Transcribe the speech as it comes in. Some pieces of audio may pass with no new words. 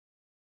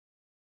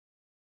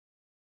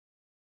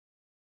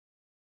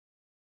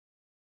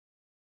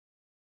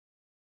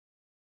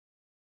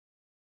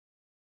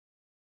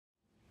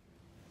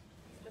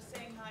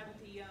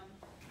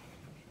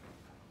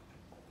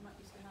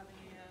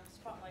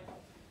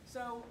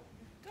So,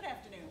 good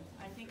afternoon.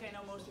 I think I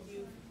know most of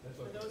you.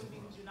 For those of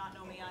you who do not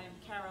know me, I am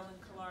Carolyn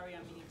Kalari.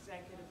 I'm the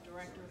Executive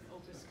Director of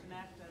Opus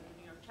Connect, the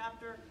New York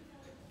chapter.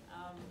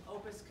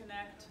 Opus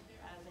Connect,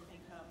 as I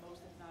think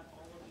most, if not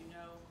all of you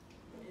know,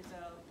 is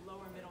a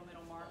lower middle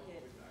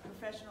market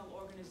professional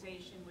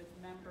organization with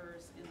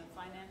members in the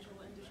financial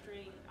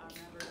industry. Our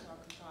members are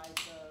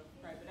comprised of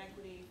private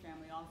equity,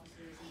 family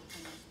offices,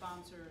 independent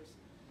sponsors,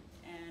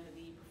 and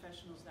the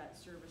professionals that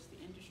service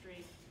the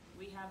industry.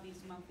 We have these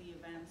monthly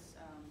events.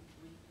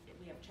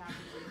 We have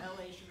chapters in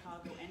LA,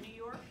 Chicago, and New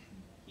York.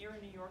 Here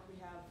in New York, we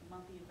have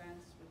monthly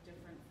events with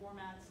different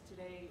formats.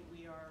 Today,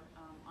 we are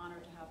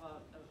honored to have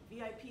a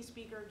VIP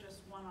speaker,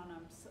 just one on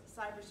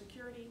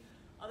cybersecurity.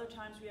 Other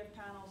times we have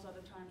panels,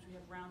 other times we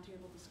have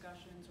roundtable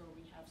discussions, or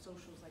we have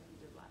socials like we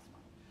did last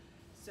month.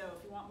 So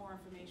if you want more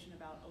information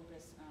about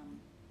Opus,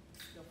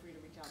 feel free to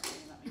reach out to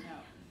me and let me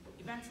know.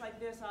 Events like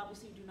this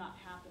obviously do not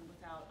happen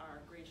without our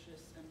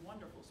gracious and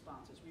wonderful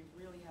sponsors. We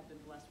really have been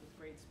blessed with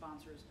great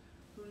sponsors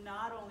who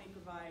not only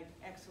provide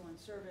excellent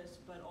service,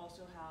 but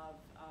also have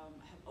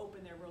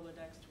opened their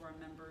Rolodex to our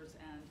members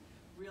and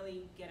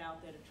really get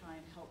out there to try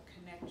and help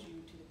connect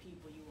you to the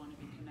people you want to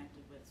be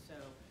connected with. So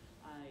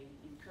I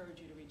encourage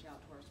you to reach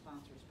out to our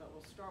sponsors. But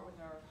we'll start with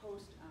our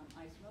host,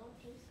 Ice Miller,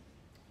 please.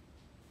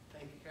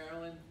 Thank you,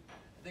 Carolyn.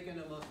 I think I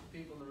know most of the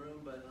people in the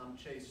room, but I'm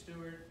Chase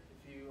Stewart.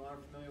 If you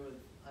aren't familiar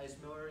with Ice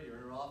Miller, you're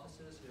in our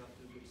offices, you're off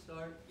to a good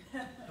start.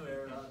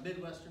 We're a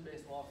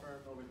Midwestern-based law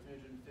firm, over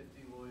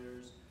 350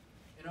 lawyers.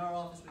 In our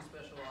office, we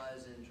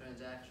specialize in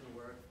transactional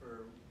work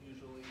for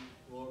usually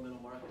lower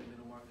middle market and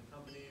middle market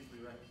companies. We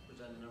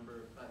represent a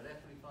number of private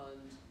equity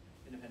funds,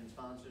 independent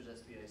sponsors,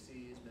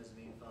 SBICs,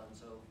 mezzanine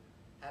funds. So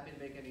happy to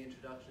make any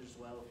introductions as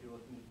well if you're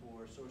looking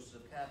for sources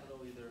of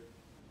capital, either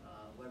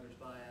leverage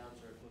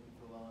buyouts or looking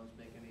for loans,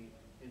 make any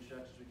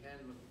introductions we can.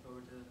 Looking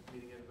forward to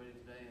meeting everybody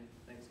today, and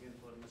thanks again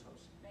for letting us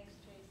host. Thanks,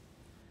 Chase.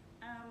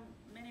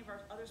 Many of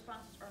our other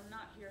sponsors are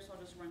not here, so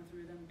I'll just run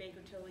through them. Baker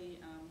Tilly,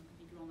 I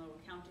think you all know,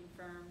 accounting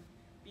firm.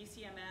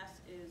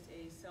 BCMS is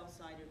a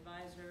sell-side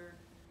advisor.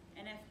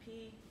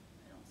 NFP,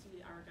 I don't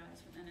see our guys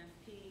from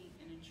NFP,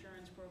 an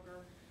insurance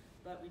broker,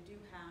 but we do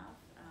have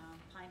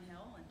Pine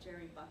Hill and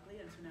Jerry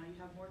Buckley, and so now you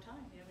have more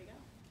time. Here we go.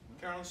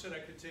 Carolyn said I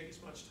could take as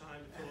much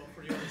time to fill up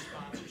for the other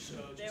sponsors,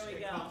 so just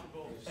get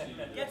comfortable.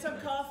 Get some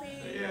coffee.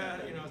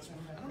 Yeah, you know,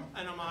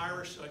 and I'm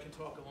Irish, so I can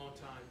talk a long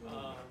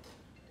time.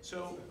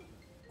 So,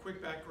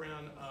 quick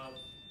background,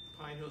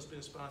 Pine Hill's been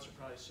a sponsor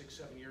probably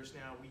 6-7 years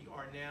now. We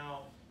are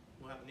now,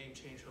 we'll have a name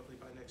change hopefully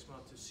by next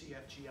month to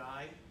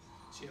CFGI.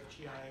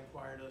 CFGI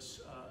acquired us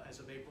as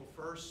of April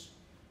 1st.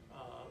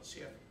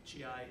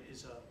 CFGI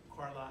is a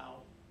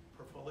Carlisle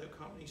portfolio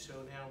company, so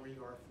now we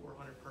are a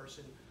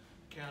 400-person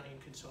accounting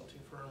consulting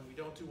firm. We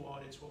don't do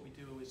audits. What we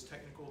do is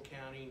technical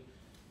accounting.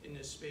 In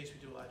this space, we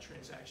do a lot of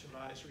transaction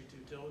advisory,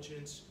 due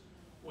diligence.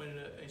 We've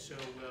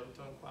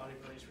done quality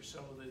of earnings for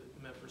some of the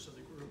members of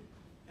the group.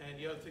 And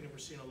the other thing that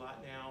we're seeing a lot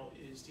now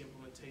is the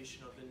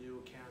implementation of the new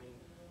accounting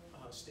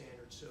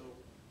standards. So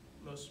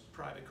most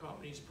private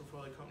companies,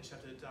 portfolio companies,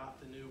 have to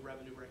adopt the new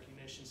revenue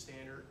recognition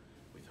standard.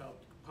 We've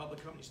helped public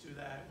companies do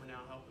that. We're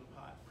now helping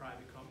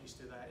private companies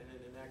do that. And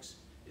then the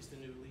next is the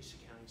new lease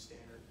accounting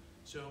standard.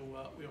 So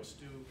we also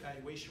do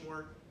valuation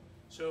work.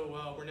 So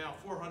we're now a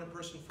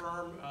 400-person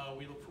firm.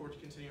 We look forward to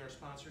continuing our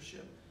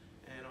sponsorship,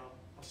 and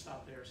I'll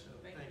stop there. So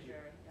thank you.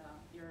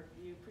 Jerry.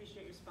 You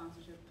appreciate your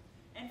sponsorship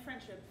and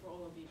friendship for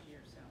all of these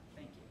years. So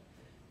thank you.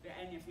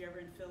 And if you're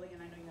ever in Philly,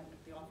 and I know you have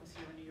the office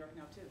here in New York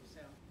now too.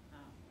 So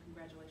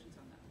congratulations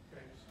on that.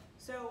 Thanks.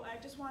 So I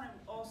just want to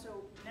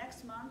also,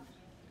 next month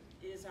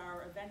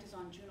our event is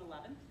on June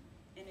 11th.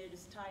 And it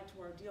is tied to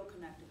our Deal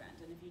Connect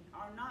event. And if you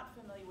are not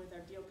familiar with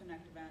our Deal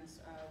Connect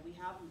events, we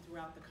have them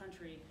throughout the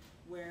country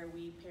where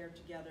we pair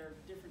together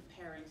different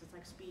pairings. It's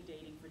like speed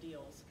dating for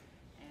deals.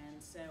 And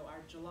so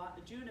our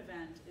June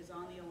event is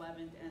on the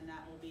 11th, and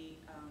that will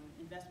be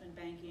investment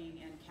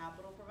banking and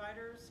capital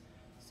providers.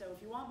 So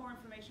if you want more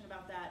information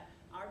about that,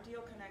 our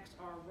Deal Connects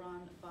are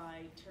run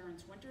by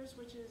Terrence Winters,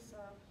 which is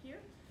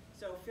here.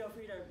 So feel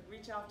free to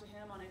reach out to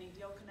him on any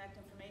Deal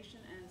Connect information.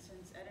 And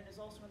since Eden is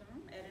also in the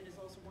room, Eden is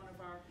also one of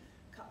our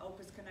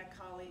Opus Connect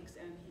colleagues,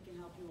 and he can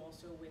help you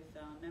also with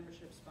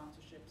membership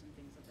sponsorships and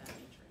things of that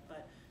nature.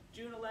 But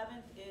June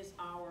 11th is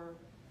our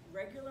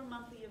regular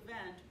monthly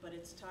event, but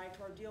it's tied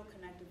to our Deal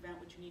Connect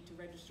event, which you need to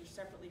register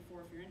separately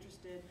for if you're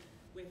interested,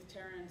 with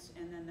Terrence,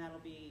 and then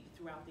that'll be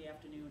throughout the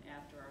afternoon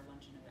after our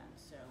luncheon event.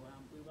 So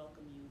we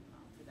welcome you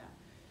for that.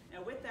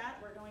 Now with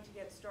that, we're going to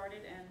get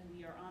started, and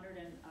we are honored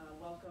and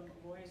welcome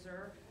Roy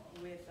Zur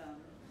with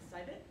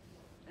Cybint.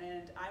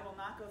 And I will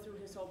not go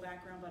through his whole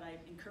background, but I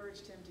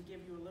encouraged him to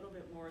give you a little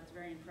bit more. It's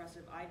very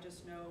impressive. I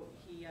just know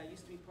he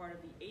used to be part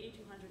of the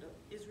 8200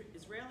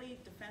 Israeli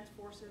Defense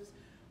Forces,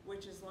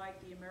 which is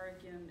like the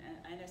American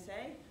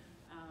NSA.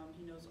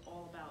 He knows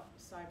all about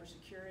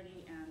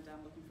cybersecurity, and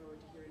I'm looking forward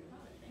to hearing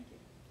about it. Thank you.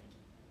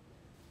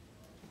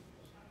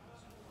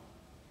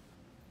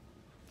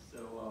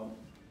 So,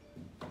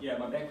 yeah,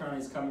 my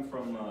background is coming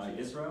from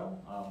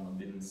Israel.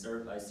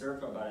 I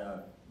served for about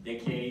a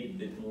decade, a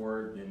bit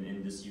more than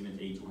in this unit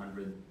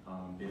A200,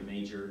 been a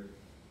major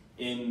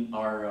in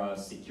our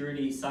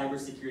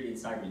cybersecurity and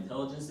cyber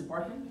intelligence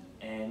department.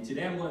 And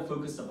today I'm going to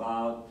focus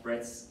about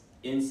threats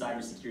in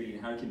cybersecurity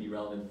and how it can be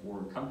relevant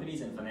for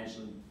companies and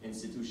financial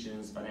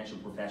institutions, financial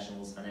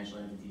professionals, financial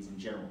entities in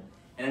general.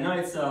 And I know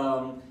it's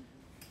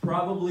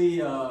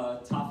probably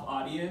a tough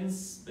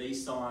audience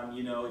based on,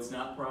 it's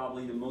not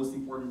probably the most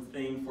important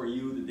thing for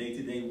you, the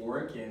day-to-day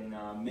work, and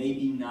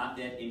maybe not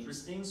that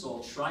interesting. So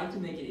I'll try to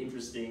make it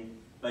interesting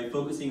by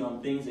focusing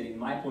on things that, in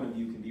my point of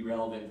view, can be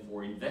relevant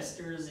for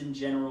investors in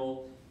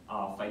general,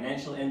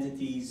 financial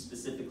entities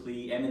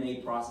specifically, M&A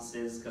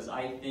processes, because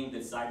I think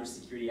that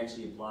cybersecurity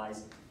actually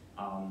applies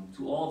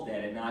to all of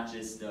that, and not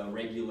just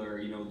regular,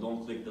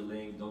 don't click the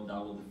link, don't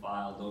download the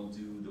file, don't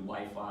do the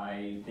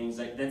Wi-Fi, things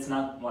like that's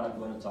not what I'm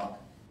going to talk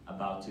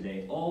about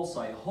today.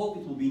 Also, I hope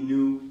it will be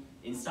new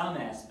in some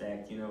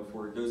aspect,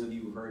 for those of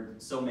you who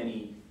heard so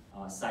many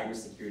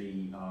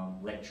cybersecurity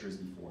lectures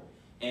before.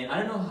 And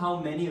I don't know how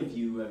many of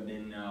you have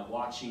been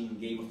watching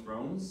Game of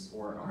Thrones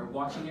or are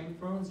watching Game of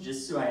Thrones,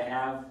 just so I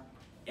have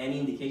any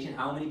indication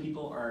how many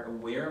people are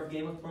aware of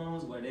Game of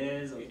Thrones, what it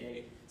is,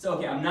 okay. So,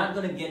 okay, I'm not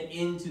going to get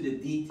into the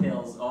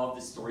details of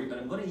the story, but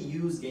I'm going to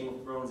use Game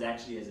of Thrones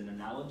actually as an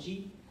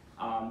analogy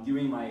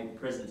during my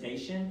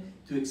presentation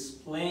to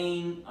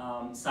explain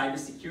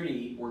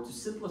cybersecurity, or to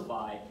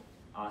simplify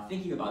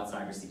thinking about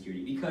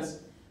cybersecurity. Because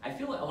I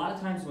feel like a lot of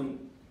times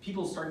when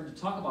people start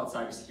to talk about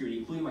cybersecurity,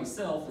 including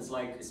myself, it's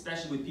like,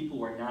 especially with people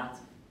who are not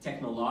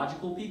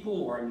technological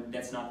people, or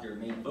that's not their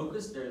main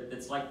focus,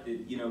 that's like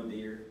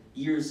their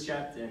ears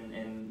shut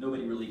and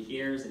nobody really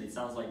cares, and it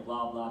sounds like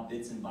blah blah,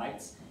 bits and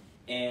bytes.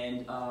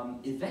 And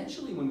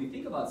eventually, when we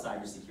think about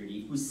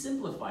cybersecurity, if we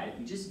simplify it,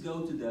 we just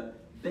go to the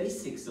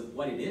basics of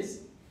what it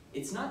is,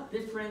 it's not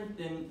different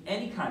than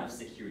any kind of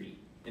security.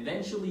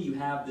 Eventually, you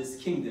have this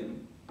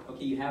kingdom,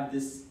 okay, you have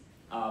this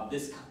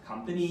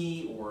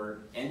company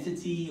or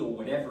entity or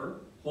whatever,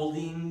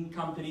 holding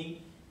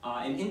company,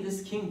 and in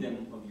this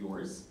kingdom of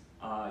yours,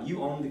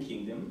 you own the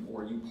kingdom,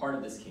 or you're part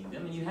of this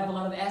kingdom, and you have a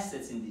lot of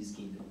assets in this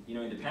kingdom.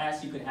 In the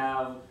past, you could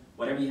have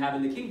whatever you have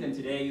in the kingdom.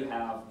 Today, you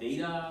have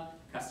data,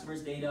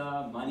 customers'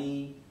 data,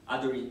 money,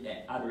 other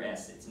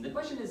assets. And the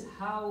question is,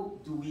 how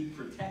do we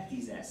protect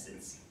these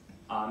assets?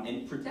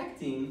 And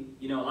protecting,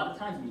 a lot of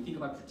times when we think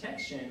about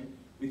protection,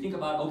 we think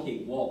about,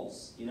 okay,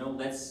 walls.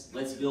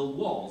 Let's build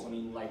walls. I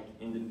mean, like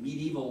in the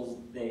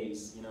medieval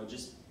days,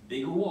 just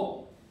bigger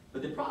wall.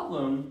 But the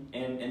problem,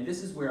 and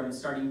this is where I'm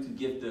starting to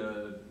give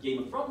the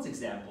Game of Thrones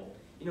example.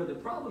 The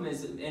problem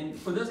is, and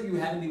for those of you who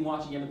haven't been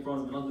watching Game of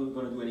Thrones, I'm not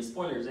going to do any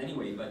spoilers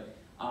anyway, but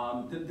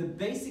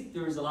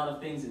there's a lot of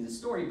things in the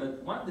story,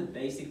 but one of the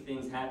basic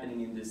things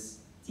happening in this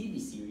TV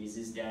series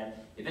is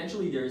that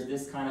eventually there's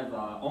this kind of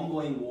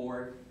ongoing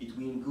war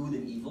between good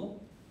and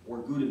evil, or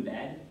good and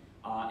bad,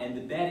 and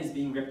the bad is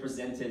being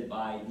represented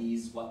by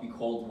these, what we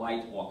call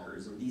White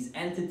Walkers, or these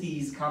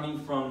entities coming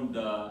from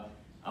the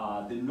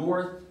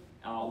north,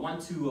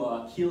 want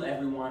to kill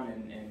everyone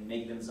and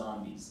make them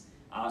zombies.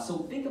 So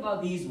think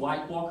about these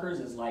White Walkers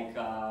as like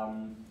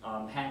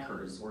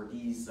hackers, or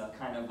these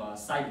kind of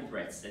cyber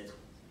threats that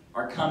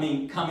are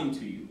coming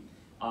to you.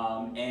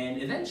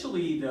 And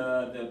eventually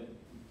the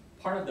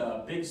part of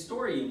the big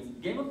story in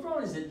Game of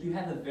Thrones is that you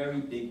have a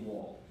very big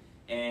wall.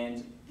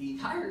 And the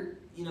entire,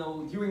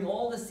 during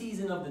all the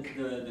season of the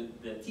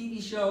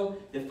TV show,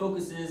 the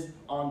focus is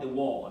on the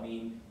wall. I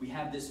mean, we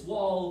have this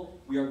wall,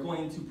 we are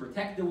going to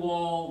protect the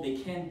wall, they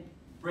can't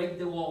break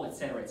the wall,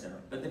 etc., etc.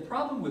 But the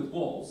problem with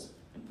walls,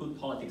 and put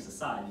politics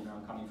aside,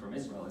 I'm coming from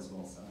Israel as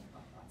well, so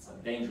it's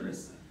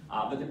dangerous.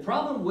 But the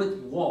problem with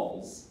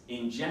walls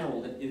in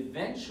general, that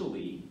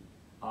eventually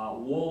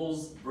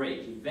walls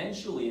break.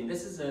 Eventually, and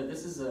this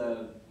is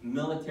a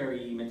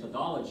military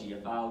methodology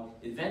about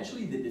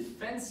eventually the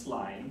defense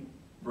line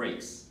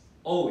breaks.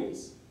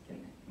 Always. Can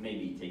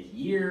maybe take a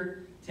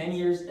year, 10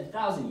 years,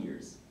 1,000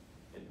 years.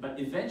 But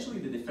eventually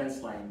the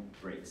defense line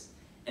breaks.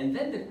 And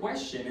then the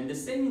question, and the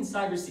same in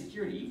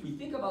cybersecurity, if we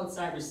think about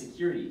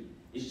cybersecurity,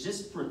 it's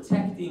just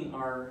protecting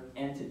our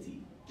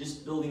entity,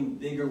 just building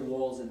bigger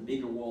walls and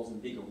bigger walls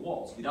and bigger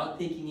walls without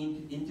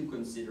taking into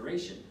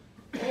consideration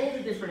all the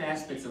different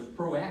aspects of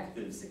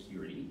proactive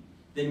security,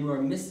 then we're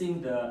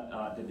missing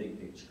the big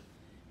picture.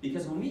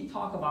 Because when we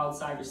talk about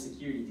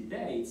cybersecurity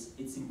today,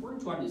 it's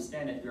important to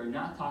understand that we're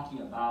not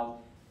talking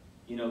about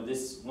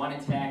this one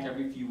attack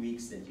every few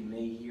weeks that you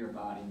may hear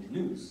about in the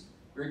news.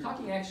 We're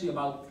talking actually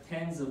about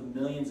tens of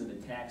millions of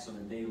attacks on a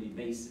daily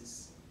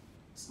basis.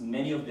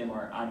 Many of them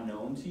are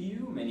unknown to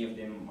you. Many of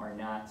them are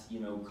not,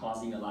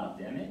 causing a lot of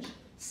damage.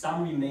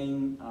 Some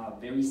remain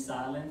very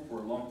silent for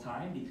a long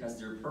time because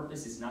their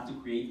purpose is not to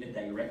create a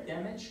direct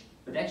damage,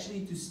 but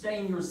actually to stay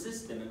in your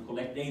system and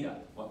collect data,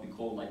 what we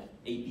call like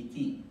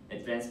APT,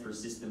 Advanced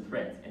Persistent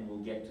Threat, and we'll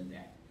get to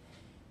that.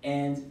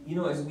 And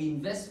as we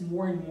invest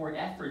more and more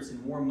efforts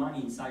and more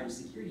money in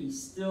cybersecurity,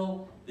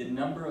 still the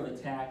number of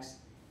attacks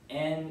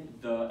and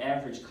the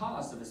average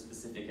cost of a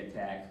specific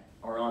attack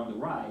are on the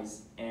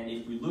rise. And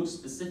if we look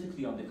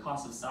specifically on the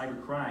cost of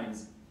cyber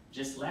crimes,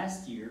 just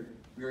last year,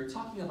 we are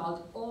talking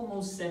about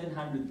almost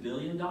 $700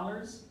 billion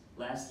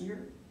last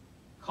year,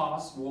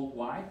 costs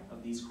worldwide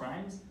of these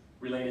crimes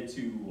related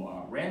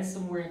to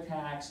ransomware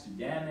attacks, to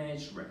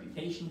damage,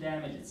 reputation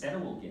damage, etc.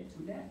 We'll get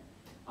to that.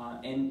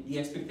 And the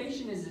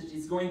expectation is that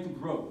it's going to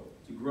grow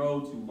to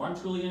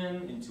 1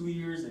 trillion in 2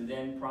 years, and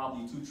then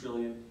probably 2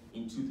 trillion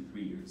in 2 to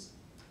 3 years.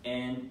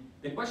 And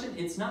the question,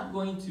 it's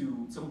important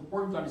to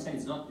understand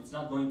it's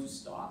not going to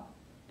stop.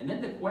 And then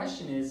the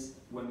question is,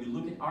 when we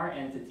look at our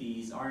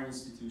entities, our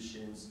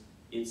institutions,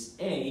 it's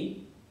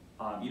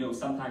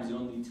sometimes you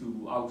don't need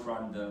to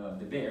outrun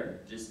the bear,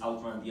 just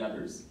outrun the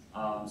others.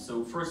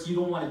 So first, you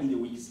don't want to be the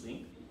weakest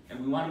link, and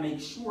we want to make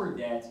sure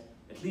that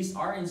at least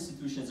our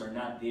institutions are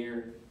not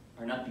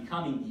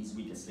becoming these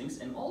weakest links.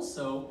 And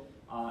also,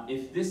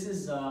 if this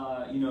is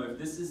I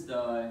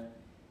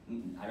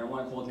don't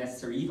want to call it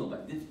necessary evil,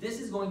 but if this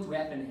is going to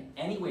happen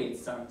anyway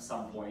at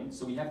some point,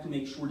 so we have to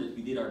make sure that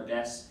we did our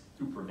best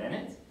to prevent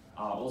it.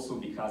 Also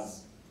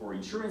because for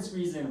insurance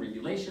reasons,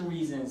 regulation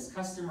reasons,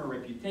 customer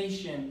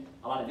reputation,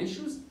 a lot of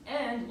issues,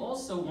 and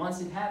also once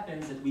it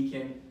happens that we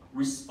can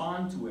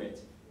respond to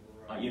it,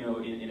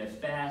 in a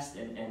fast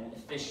and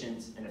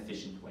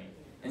efficient way.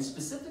 And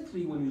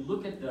specifically, when we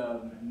look at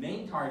the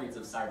main targets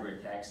of cyber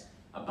attacks,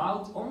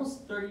 about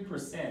almost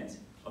 30%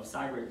 of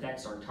cyber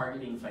attacks are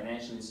targeting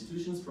financial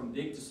institutions from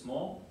big to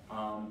small,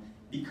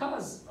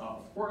 because,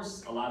 of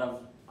course, a lot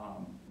of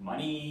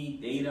money,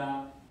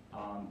 data,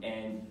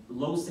 and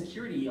low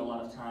security a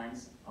lot of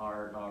times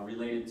are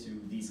related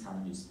to these kind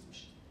of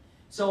institutions.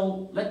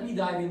 So let me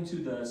dive into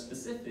the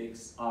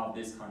specifics of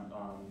this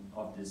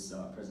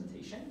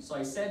presentation. So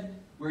I said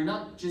we're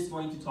not just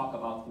going to talk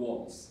about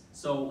walls.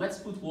 So let's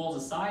put walls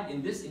aside.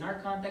 In our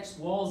context,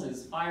 walls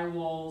is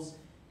firewalls,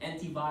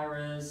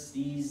 antivirus,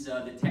 these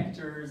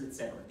detectors,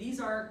 etc.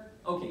 These are,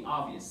 okay,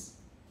 obvious.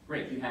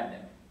 Great, you have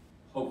them,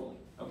 hopefully,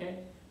 okay?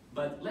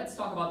 But let's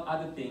talk about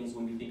other things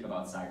when we think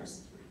about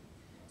cybersecurity.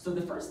 So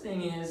the first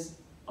thing is,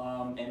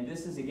 and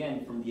this is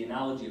again from the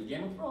analogy of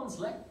Game of Thrones,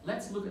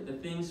 let's look at the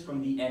things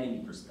from the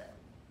enemy perspective,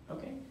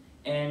 okay?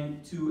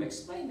 And to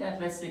explain that,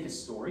 let's take a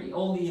story.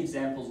 All the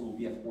examples will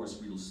be, of course,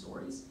 real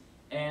stories.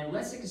 And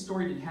let's take a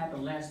story that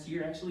happened last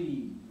year,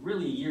 actually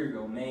really a year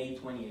ago, May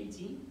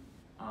 2018.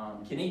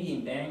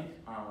 Canadian bank,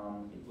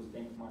 it was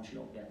Bank of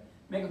Montreal, yeah.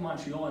 Bank of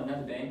Montreal,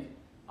 another bank,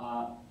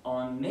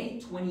 on May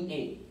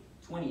 28,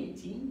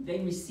 2018, they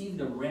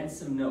received a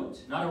ransom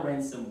note, not a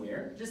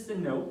ransomware, just a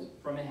note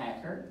from a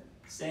hacker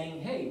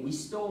saying, hey, we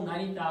stole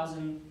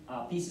 90,000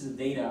 pieces of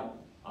data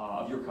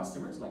of your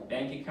customers, like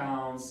bank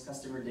accounts,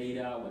 customer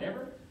data,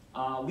 whatever.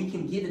 We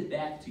can give it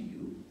back to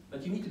you,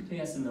 but you need to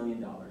pay us $1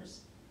 million.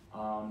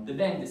 The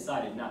bank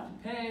decided not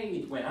to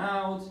pay, it went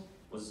out,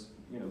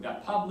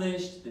 got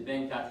published, the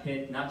bank got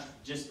hit, not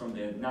just from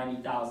the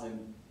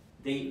 90,000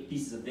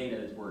 pieces of data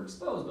that were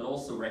exposed, but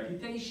also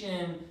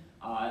reputation,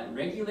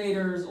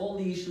 regulators, all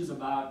the issues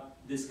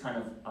about this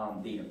kind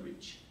of data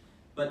breach.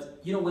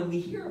 But when we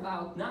hear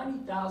about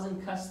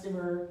 90,000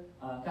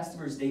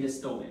 customers' data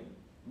stolen,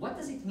 what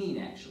does it mean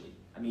actually?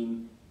 I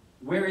mean,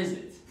 where is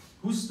it?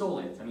 Who stole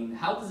it? I mean,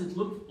 how does it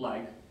look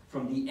like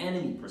from the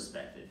enemy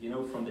perspective?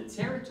 From the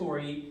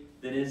territory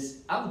that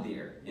is out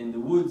there in the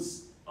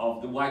woods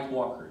of the White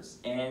Walkers.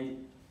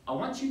 And I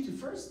want you to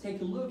first take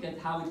a look at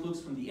how it looks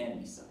from the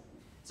enemy side.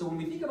 So when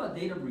we think about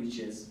data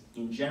breaches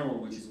in general,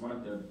 which is one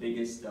of the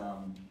biggest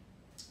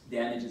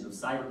damages of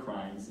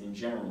cybercrimes in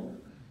general,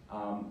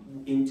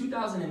 in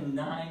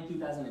 2009,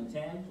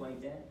 2010,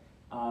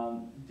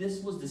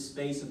 this was the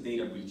space of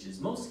data breaches.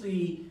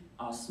 Mostly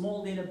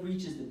small data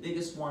breaches. The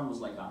biggest one was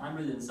like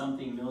 100 and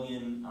something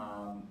million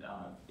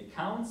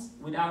accounts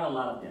without a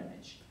lot of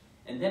damage.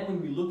 And then when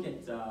we look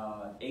at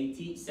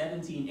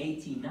 17,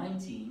 18,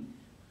 19,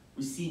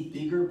 we see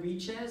bigger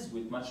breaches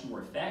with much more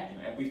effect.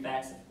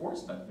 Equifax, of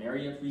course, but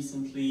Marriott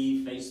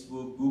recently,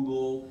 Facebook,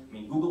 Google. I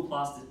mean,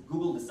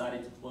 Google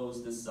decided to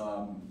close this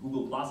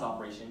Google Plus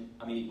operation.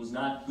 I mean, it was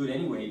not good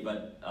anyway,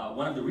 but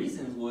one of the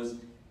reasons was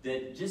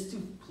that just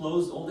to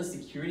close all the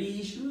security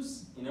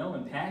issues,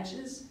 and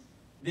patches,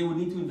 they would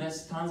need to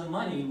invest tons of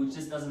money, which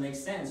just doesn't make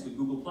sense with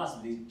Google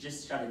Plus. They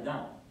just shut it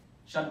down,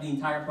 shut the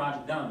entire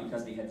project down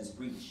because they had this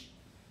breach.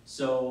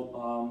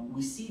 So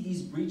we see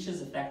these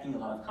breaches affecting a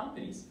lot of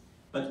companies.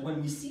 But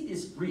when we see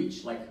this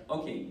breach, like,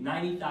 okay,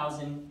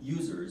 90,000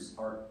 users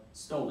are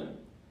stolen,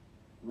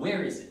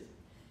 where is it?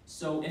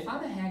 So if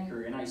I'm a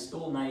hacker and I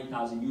stole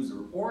 90,000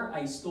 users, or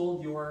I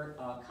stole your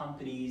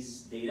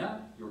company's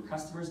data, your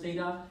customer's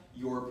data,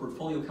 your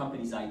portfolio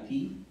company's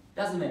IP,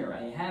 doesn't matter,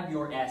 I have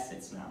your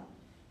assets now.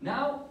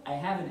 Now I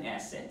have an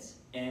asset,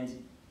 and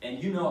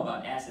you know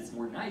about assets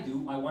more than I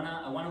do. I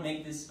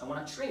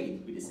wanna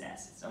trade with this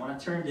assets. I wanna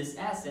turn this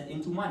asset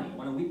into money. I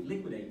wanna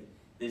liquidate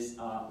this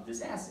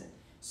asset.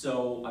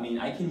 So, I mean,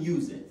 I can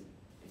use it.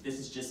 If this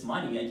is just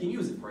money, I can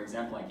use it. For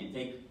example, I can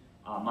take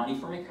money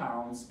from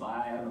accounts,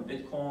 buy, I don't know,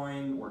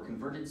 Bitcoin, or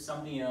convert it to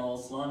something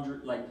else,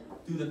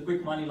 do the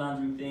quick money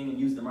laundering thing and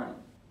use the money.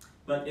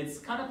 But it's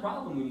kind of a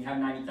problem when you have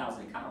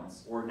 90,000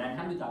 accounts, or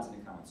 900,000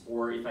 accounts,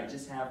 or if I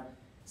just have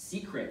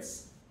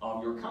secrets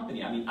of your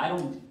company. I mean,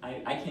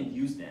 I can't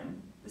use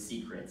them. the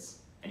secrets.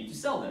 I need to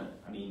sell them.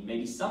 I mean,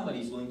 maybe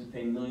somebody's willing to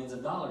pay millions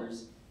of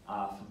dollars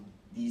for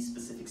these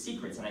specific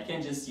secrets, and I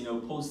can't just, you know,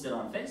 post it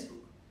on Facebook.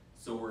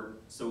 So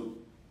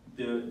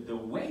the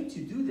way to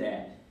do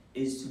that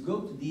is to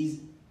go to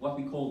these, what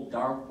we call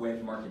dark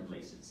web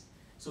marketplaces.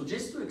 So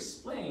just to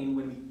explain,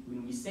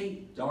 when we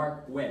say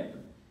dark web,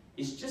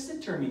 it's just a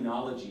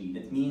terminology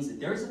that means that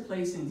there is a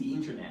place in the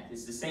internet.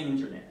 It's the same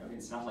internet. Okay?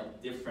 It's not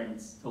like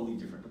different, totally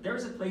different. But there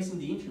is a place in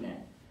the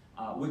internet,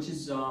 which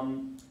is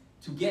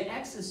to get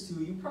access to.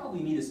 You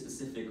probably need a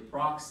specific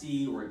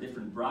proxy or a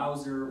different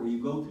browser, or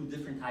you go through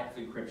different type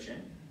of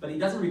encryption. But it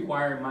doesn't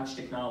require much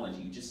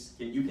technology.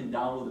 You can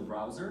download a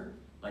browser,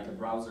 like a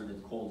browser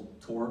that's called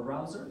Tor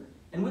browser,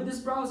 and with this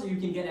browser you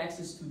can get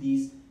access to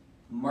these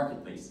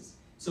marketplaces.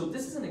 So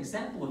this is an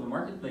example of a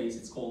marketplace.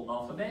 It's called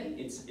Alphabet.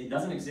 It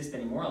doesn't exist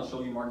anymore. I'll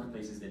show you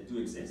marketplaces that do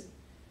exist.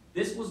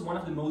 This was one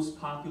of the most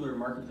popular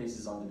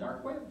marketplaces on the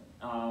dark web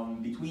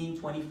between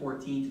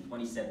 2014 to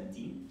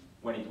 2017,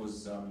 when it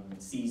was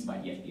seized by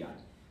the FBI.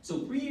 So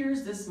 3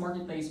 years this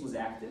marketplace was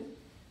active,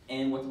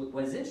 and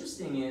what is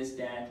interesting is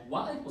that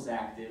while it was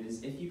active,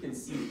 is if you can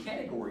see the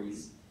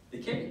categories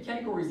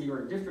here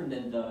are different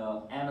than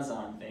the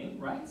Amazon thing,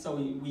 right? So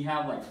we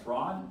have like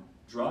fraud,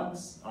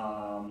 drugs,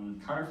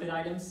 counterfeit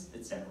items,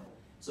 etc.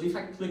 So if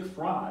I click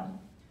fraud,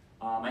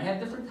 I have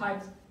different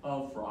types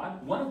of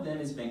fraud. One of them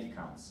is bank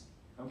accounts,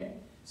 okay?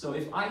 So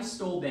if I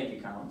stole bank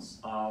accounts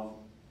of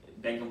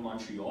Bank of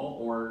Montreal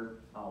or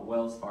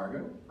Wells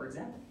Fargo, for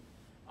example,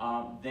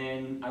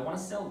 then I want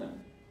to sell them.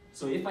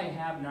 So if I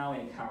have now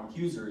an account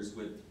users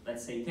with,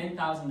 let's say,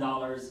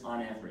 $10,000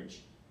 on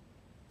average,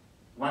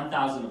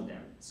 1,000 of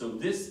them. So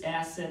this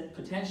asset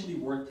potentially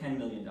worth $10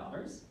 million.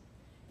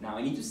 Now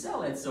I need to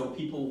sell it so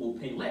people will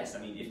pay less.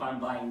 I mean, if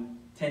I'm buying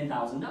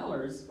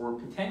 $10,000 or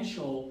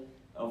potential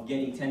of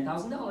getting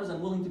 $10,000,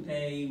 I'm willing to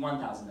pay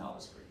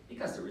 $1,000 for it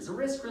because there is a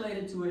risk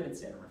related to it,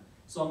 etc.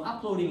 So I'm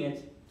uploading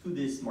it to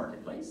this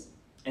marketplace,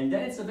 and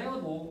then it's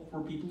available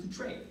for people to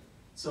trade.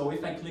 So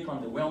if I click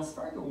on the Wells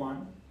Fargo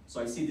one,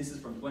 so I see this is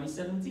from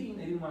 2017.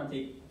 I didn't want to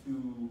take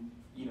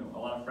a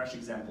lot of fresh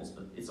examples,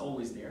 but it's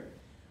always there.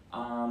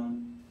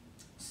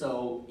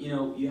 So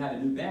you have a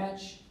new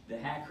batch, the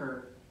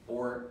hacker,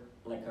 or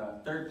like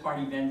a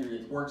third-party vendor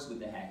that works with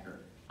the hacker,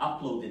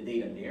 upload the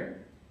data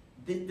there.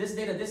 This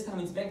data, this time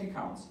it's bank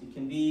accounts. It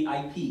can be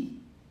IP,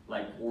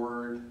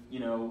 or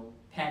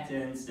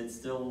patents that's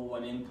still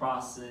in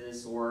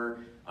process, or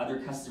other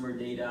customer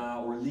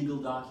data, or legal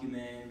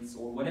documents,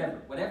 or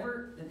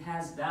whatever that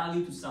has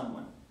value to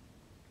someone.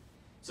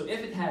 So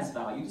if it has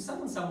value to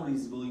someone, somebody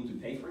is willing to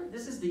pay for it.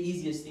 This is the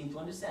easiest thing to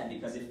understand,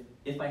 because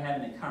if I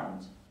have an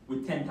account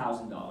with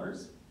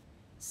 $10,000,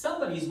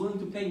 somebody is willing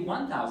to pay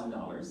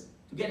 $1,000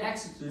 to get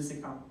access to this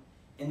account.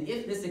 And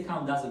if this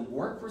account doesn't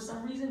work for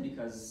some reason,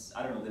 because,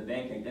 I don't know, the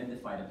bank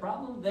identified a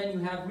problem, then you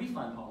have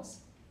refund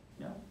policy.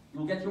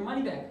 You'll get your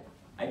money back.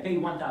 I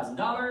paid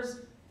 $1,000,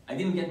 I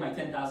didn't get my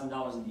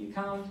 $10,000 in the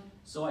account,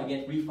 so I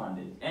get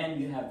refunded. And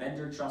you have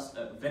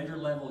vendor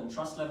level and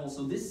trust level.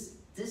 So this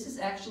is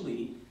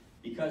actually,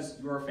 because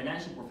you're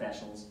financial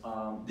professionals,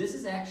 this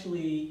is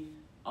actually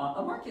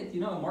a market, a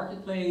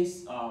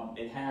marketplace.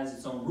 It has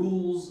its own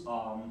rules,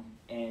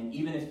 and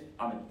even if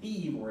I'm a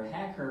thief or a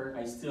hacker,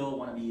 I still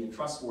want to be a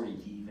trustworthy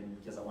thief, and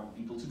because I want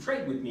people to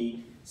trade with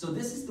me. So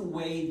this is the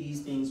way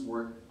these things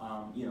work,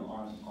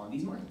 on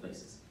these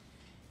marketplaces.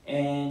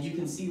 And you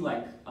can see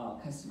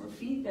customer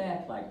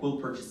feedback, will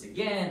purchase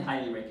again,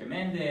 highly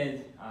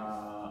recommended,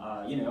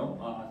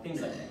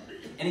 things like that.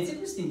 And it's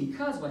interesting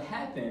because what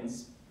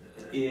happens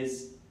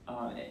is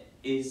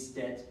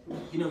that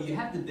you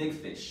have the big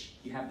fish.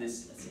 You have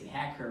this, let's say,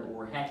 hacker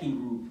or hacking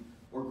group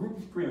or group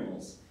of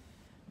criminals.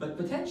 But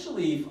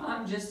potentially, if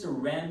I'm just a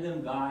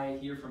random guy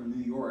here from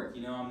New York,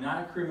 I'm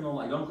not a criminal.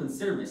 I don't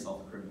consider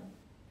myself a criminal.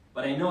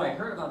 But I know I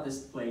heard about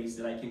this place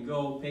that I can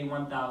go pay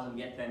 $1,000,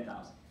 get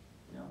 $10,000.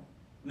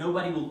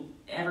 Nobody will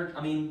ever.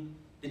 I mean,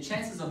 the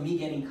chances of me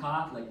getting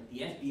caught, like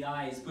the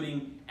FBI is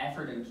putting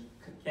effort in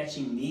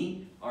catching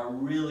me, are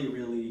really,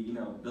 really,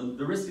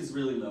 the risk is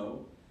really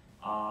low.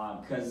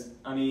 Because,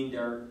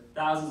 there are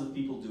thousands of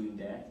people doing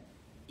that.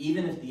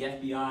 Even if the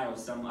FBI or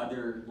some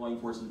other law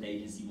enforcement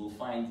agency will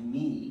find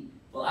me,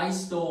 well, I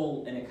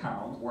stole an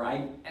account, or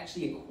I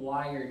actually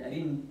acquired, I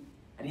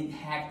didn't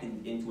hack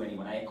into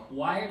anyone. I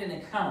acquired an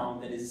account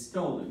that is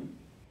stolen.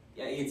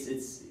 Yeah,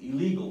 it's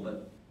illegal,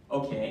 but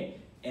okay.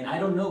 And I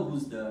don't know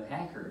who's the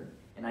hacker,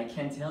 and I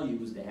can't tell you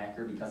who's the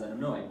hacker because I don't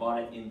know. I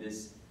bought it in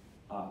this,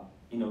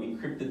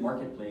 encrypted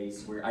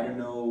marketplace where I don't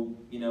know,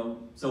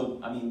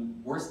 So,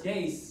 worst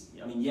case,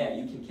 yeah,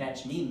 you can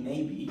catch me,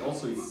 maybe.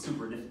 Also, it's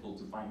super difficult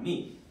to find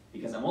me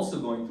because I'm also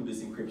going through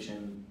this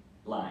encryption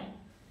line.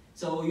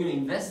 So,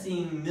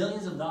 investing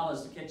millions of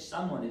dollars to catch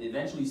someone that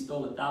eventually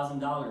stole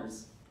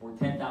 $1,000 or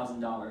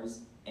 $10,000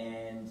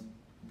 and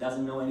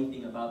doesn't know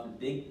anything about the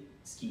big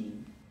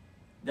scheme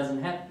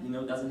doesn't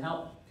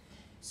help.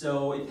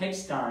 So it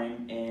takes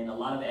time and a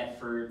lot of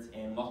effort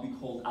and what we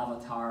call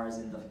avatars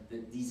and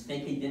these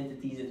fake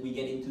identities that we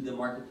get into the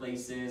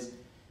marketplaces.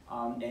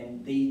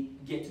 and they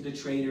get to the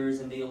traders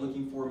and they are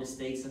looking for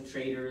mistakes of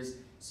traders.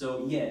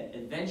 So yeah,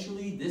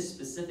 eventually this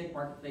specific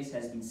marketplace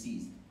has been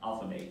seized,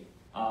 Alphabet.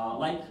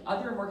 Like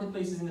other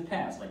marketplaces in the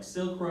past, like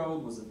Silk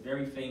Road was a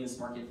very famous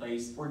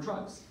marketplace for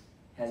drugs,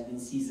 has been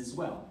seized as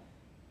well.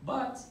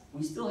 But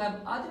we still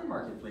have other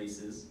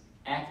marketplaces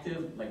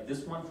active, like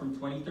this one from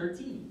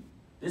 2013.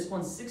 This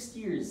one's 6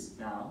 years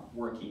now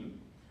working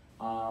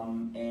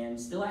and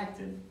still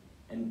active.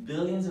 And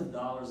billions of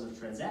dollars of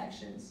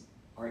transactions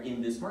are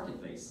in this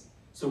marketplace.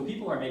 So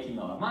people are making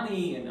a lot of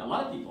money, and a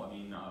lot of people, I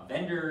mean,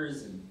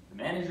 vendors and the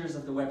managers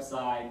of the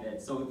website.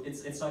 So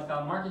it's like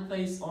a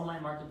marketplace,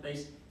 online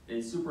marketplace that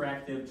is super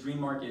active. Dream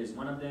Market is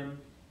one of them.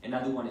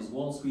 Another one is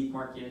Wall Street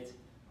Market,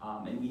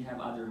 and we have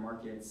other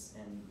markets,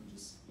 and I'm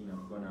just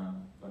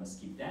gonna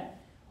skip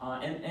that.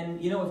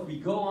 And if we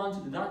go on to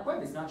the dark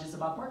web, it's not just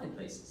about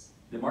marketplaces.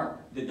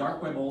 The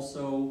dark web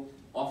also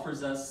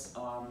offers us,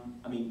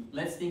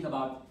 let's think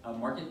about a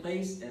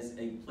marketplace as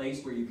a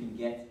place where you can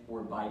get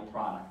or buy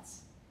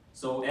products.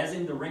 So as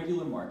in the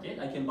regular market,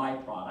 I can buy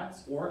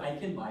products or I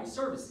can buy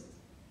services.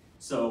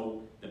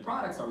 So the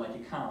products are like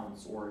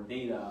accounts or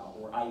data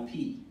or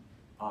IP,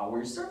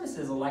 where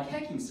services are like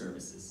hacking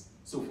services.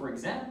 So for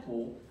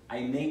example,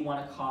 I may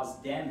want to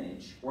cause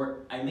damage,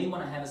 or I may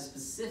want to have a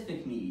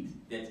specific need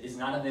that is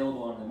not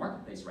available on the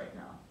marketplace right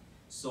now.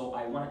 So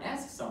I want to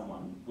ask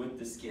someone with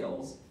the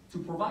skills to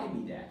provide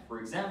me that.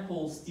 For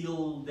example,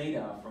 steal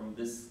data from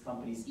this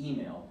company's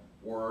email,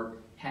 or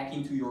hack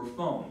into your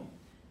phone,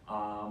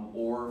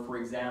 or for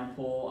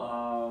example,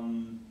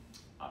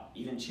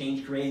 even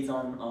change grades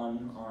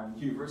on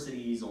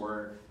universities,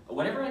 or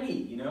whatever I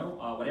need,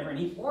 whatever I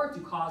need, or to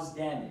cause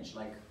damage.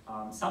 Like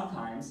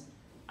sometimes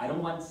I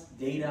don't want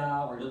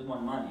data or I don't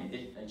want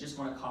money. I just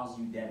want to cause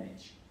you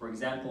damage. For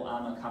example,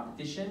 I'm a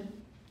competition,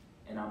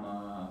 and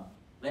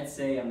let's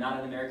say I'm not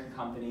an American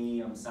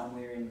company, I'm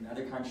somewhere in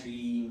another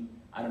country,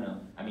 I don't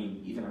know. I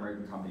mean, even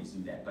American companies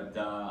do that. But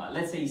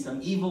let's say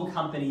some evil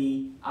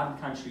company out of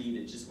the country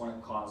that just want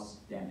to cause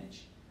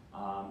damage.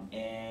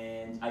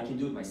 And I can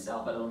do it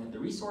myself, I don't have the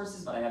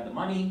resources, but I have the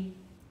money.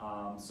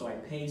 So I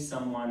pay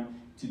someone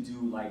to do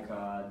like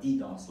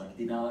DDoS, like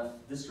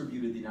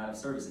distributed denial of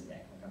service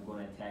attack. Like I'm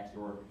going to attack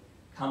your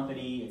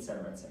company,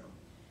 etc., etc.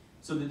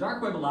 So the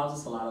dark web allows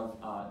us a lot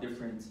of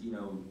different,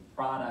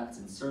 products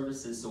and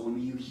services. So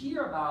when you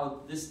hear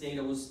about this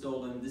data was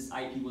stolen, this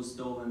IP was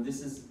stolen,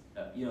 this is,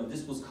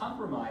 this was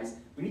compromised,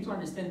 we need to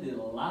understand that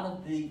a lot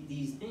of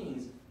these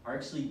things are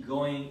actually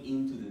going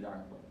into the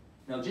dark web.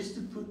 Now, just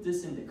to put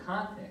this into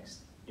context,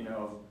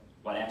 of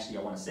what actually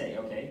I want to say.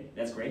 Okay,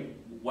 that's great.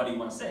 What do you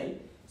want to say?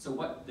 So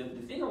what the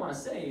thing I want to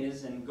say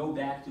is, and go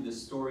back to the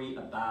story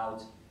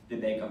about the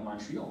Bank of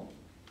Montreal.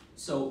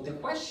 So the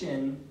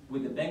question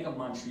with the Bank of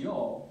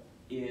Montreal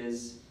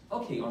is,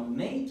 okay, on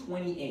May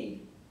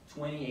 28,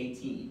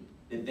 2018,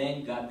 the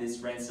bank got this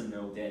ransom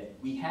note that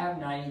we have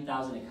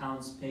 90,000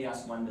 accounts, pay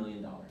us $1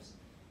 million.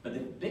 But the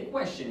big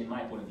question, in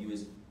my point of view,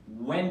 is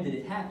when did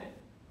it happen?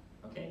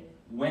 Okay,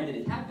 when did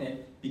it happen?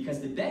 Because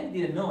the bank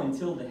didn't know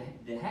until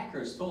the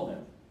hackers told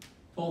them.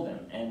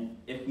 And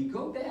if we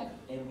go back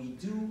and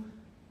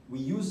we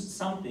use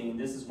something, and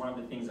this is one of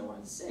the things I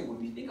wanted to say,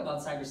 when we think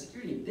about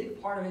cybersecurity, a big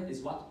part of it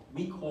is what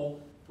we call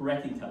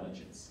threat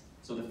intelligence.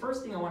 So the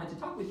first thing I wanted to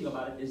talk with you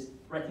about it is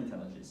threat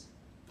intelligence.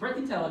 Threat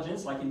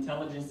intelligence, like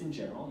intelligence in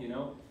general,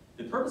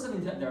 the purpose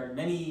of there are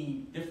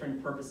many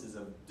different purposes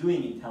of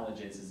doing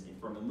intelligence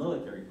from a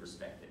military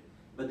perspective.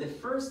 But the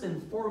first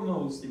and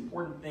foremost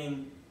important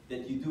thing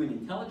that you do in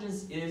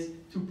intelligence is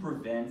to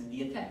prevent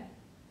the attack.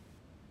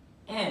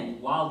 And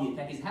while the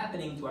attack is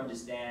happening, to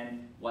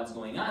understand what's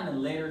going on,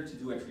 and later to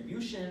do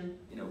attribution,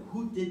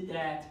 who did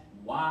that,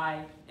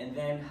 why, and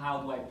then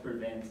how do I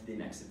prevent the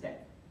next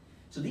attack.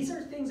 So these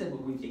are things that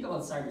when we think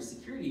about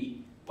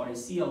cybersecurity, what I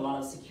see a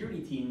lot of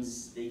security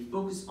teams, they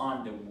focus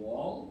on the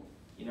wall,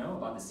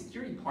 about the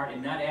security part,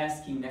 and not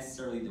asking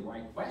necessarily the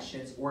right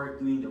questions or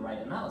doing the right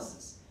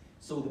analysis.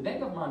 So the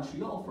Bank of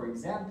Montreal, for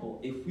example,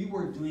 if we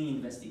were doing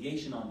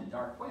investigation on the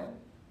dark web,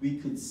 we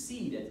could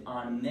see that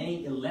on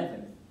May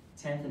 11th,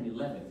 10th and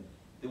 11th,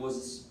 there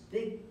was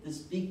this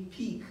big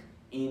peak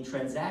in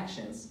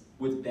transactions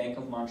with Bank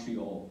of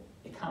Montreal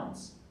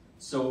accounts.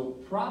 So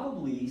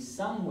probably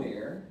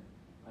somewhere,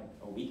 like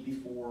a week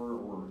before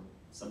or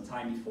some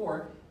time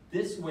before,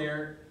 this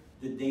where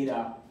the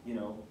data,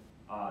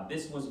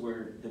 this was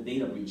where the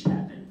data breach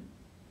happened.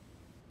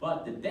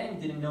 But the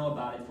bank didn't know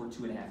about it for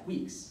 2.5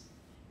 weeks.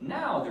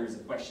 Now there's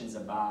questions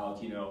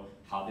about,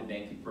 how the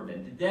bank could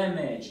prevent the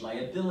damage,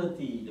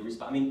 liability, the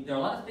response. I mean, there are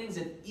a lot of things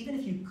that even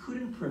if you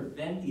couldn't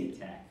prevent the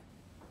attack,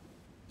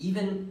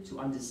 even to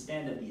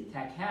understand that the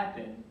attack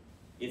happened,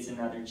 it's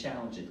another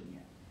challenge that we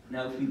have.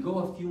 Now, if we go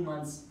a few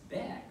months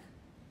back,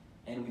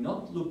 and we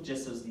not look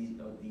just as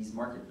these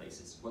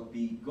marketplaces, but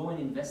we go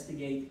and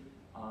investigate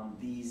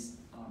these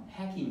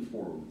hacking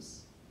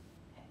forums,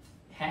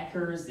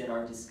 hackers that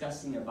are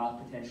discussing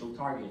about potential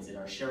targets, that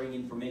are sharing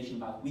information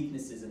about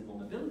weaknesses and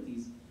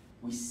vulnerabilities,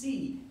 we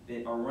see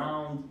that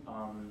around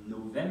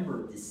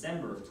November,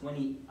 December of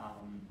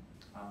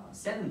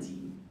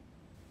 2017,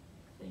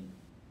 I think,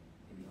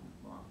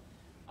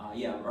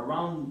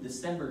 around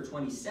December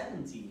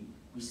 2017,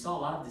 we saw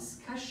a lot of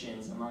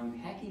discussions among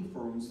hacking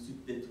firms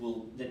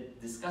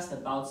that discussed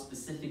about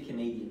specific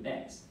Canadian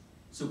banks.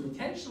 So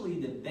potentially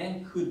the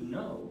bank could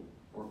know,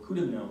 or could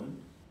have known,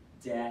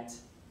 that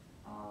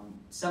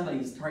somebody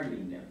is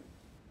targeting them.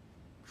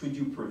 Could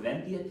you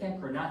prevent the attack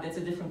or not? That's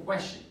a different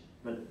question.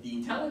 But the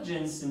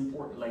intelligence, the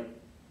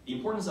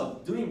importance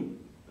of being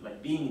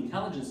an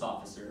intelligence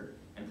officer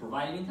and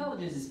providing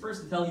intelligence is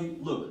first to tell you,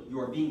 look, you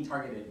are being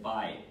targeted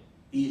by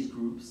these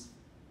groups,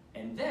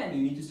 and then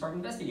you need to start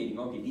investigating.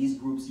 Okay, these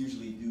groups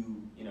usually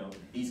do,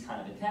 these kind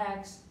of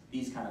attacks,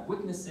 these kind of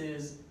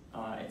weaknesses,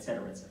 et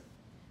cetera, et cetera.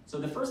 So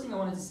the first thing I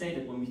wanted to say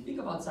that when we think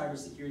about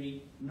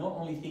cybersecurity, not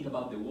only think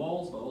about the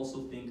walls, but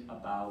also think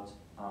about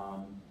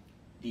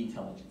the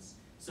intelligence.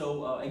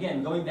 So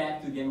again, going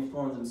back to Game of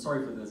Thrones, I'm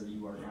sorry for those of you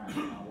who are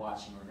not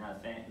watching or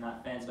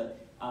not fans, but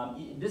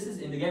this is,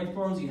 in the Game of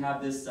Thrones, you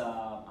have this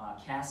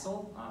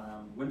castle,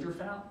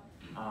 Winterfell.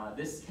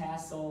 This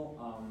castle,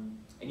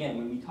 again,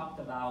 when we talked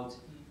about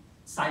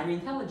cyber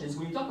intelligence,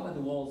 when you talk about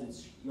the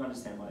walls, you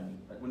understand what I mean.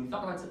 But when we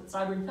talk about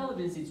cyber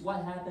intelligence, it's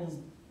what happens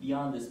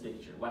beyond this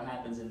picture, what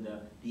happens in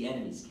the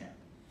enemy's camp.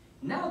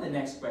 Now the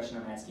next question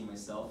I'm asking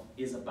myself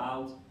is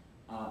about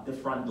the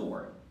front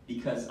door,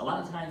 because a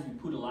lot of times we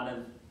put a lot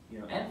of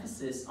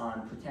emphasis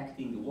on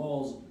protecting the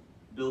walls,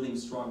 building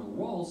stronger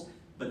walls,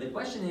 but the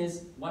question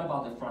is, what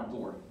about the front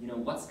door?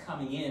 What's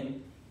coming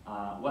in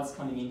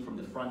from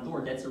the front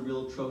door? That's a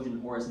real Trojan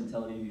horse in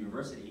Tel Aviv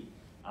University.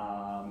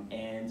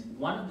 And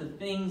one of the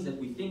things that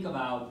we think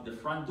about the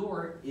front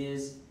door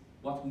is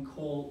what we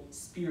call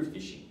spear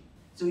phishing.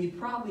 So you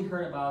probably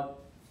heard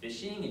about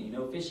phishing, and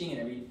phishing,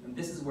 and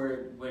this is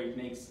where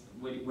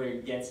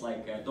it gets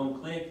like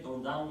don't click,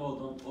 don't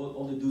download,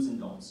 all the do's and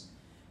don'ts.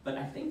 But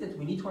I think that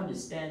we need to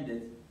understand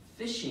that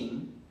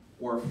phishing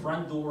or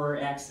front door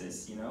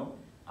access, there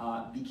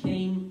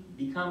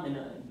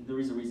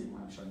is a reason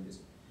why I'm showing this,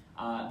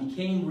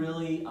 became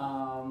really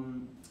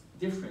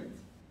different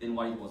than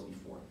what it was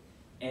before.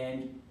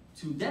 And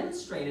to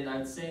demonstrate it,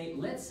 I'd say,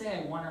 let's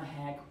say I want to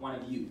hack one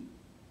of you,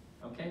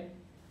 okay?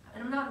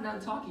 And I'm not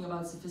talking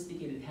about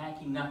sophisticated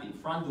hacking, nothing.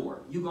 Front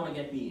door, you're gonna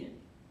get me in,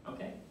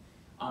 okay?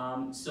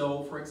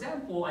 So, for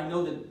example, I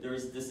know that there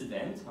is this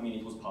event.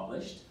 It was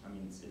published.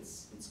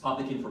 It's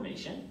public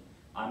information.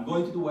 I'm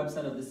going to the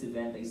website of this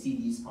event. I see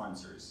these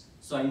sponsors.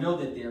 So I know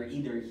that they're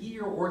either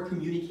here or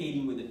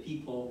communicating with the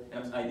people.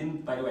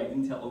 And by the way, I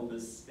didn't tell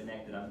Opus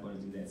Connect that I'm going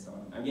to do that. So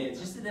again,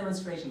 it's just a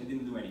demonstration. I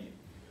didn't do anything.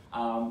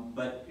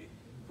 But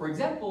for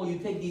example, you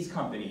take these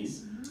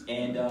companies,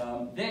 and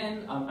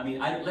then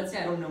let's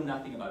say I don't know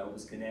nothing about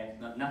Opus Connect,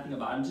 nothing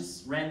about. I'm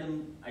just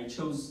random. I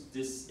chose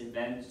this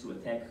event to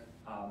attack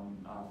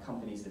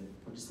companies that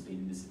participate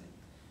in this event.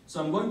 So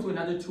I'm going to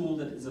another tool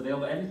that is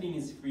available. Everything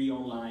is free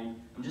online.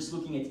 I'm just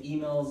looking at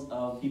emails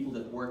of people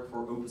that work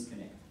for Opus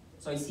Connect.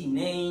 So I see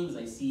names,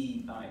 I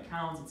see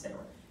accounts,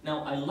 etc.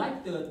 Now I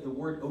like the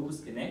word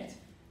Opus Connect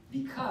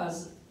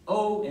because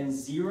O and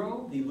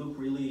 0, they look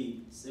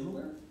really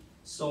similar.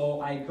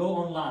 So I go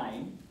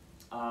online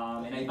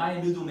and I buy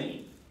a new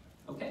domain.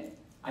 Okay?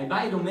 I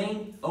buy a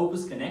domain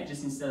Opus Connect,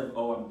 just instead of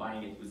O, I'm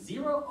buying it with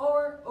 0,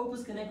 or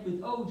Opus Connect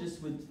with O,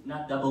 just with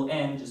not double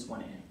N, just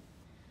one N.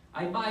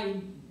 I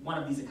buy one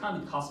of these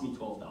accounts, it costs me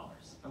 $12,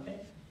 okay?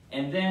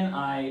 And then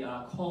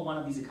I call one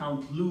of these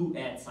accounts Lou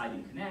at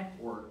Cybint Connect,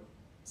 or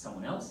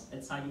someone else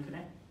at Cybint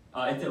Connect,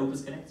 at the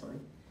Opus Connect, sorry.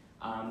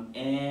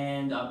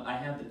 And I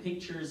have the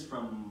pictures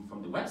from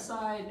the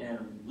website and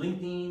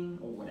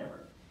LinkedIn or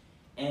whatever.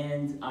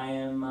 And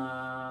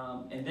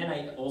and then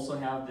I also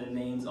have the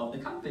names of the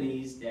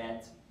companies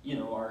that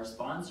are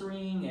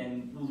sponsoring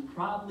and will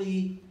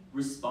probably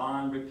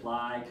respond,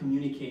 reply,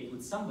 communicate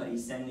with somebody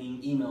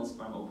sending emails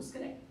from Opus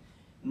Connect.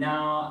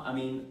 Now,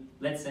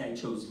 let's say I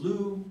chose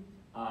Lou,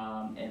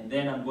 and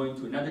then I'm going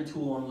to another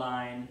tool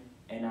online,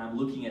 and I'm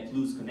looking at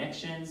Lou's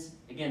connections.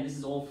 Again, this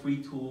is all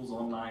free tools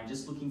online,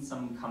 just looking at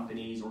some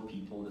companies or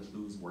people that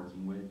Lou's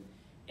working with.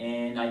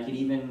 And I can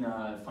even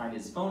find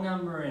his phone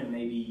number and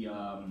maybe,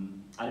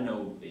 I don't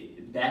know,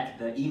 back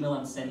the email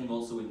I'm sending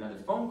also with another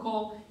phone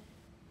call,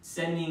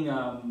 sending,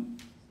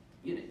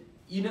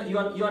 you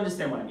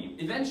understand what I mean.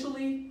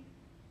 Eventually,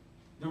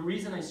 the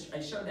reason I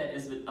show that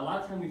is that a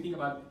lot of times we think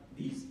about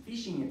these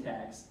phishing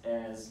attacks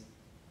as,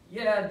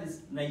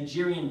 this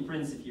Nigerian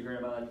prince, if you heard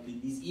about it,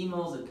 these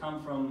emails that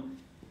come from,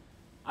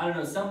 I don't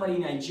know, somebody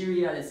in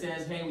Nigeria that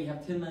says, hey, we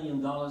have $10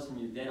 million from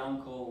your dead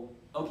uncle.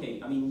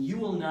 Okay, you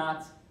will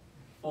not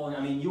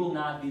you will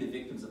not be the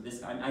victims of this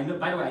kind. I know,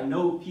 by the way, I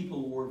know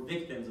people who were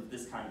victims of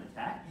this kind of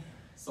attack.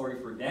 Sorry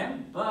for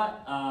them,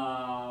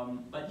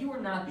 but you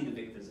will not be the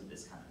victims of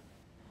this kind.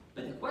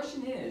 But the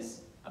question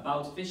is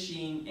about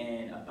phishing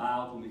and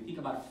about when we think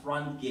about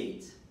front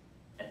gate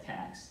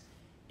attacks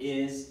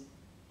is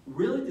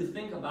really to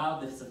think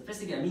about the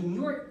sophisticated.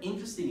 You're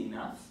interested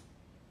enough.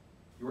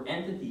 Your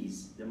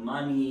entities, the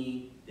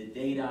money, the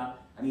data.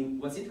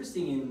 What's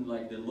interesting in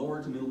the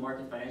lower to middle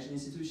market financial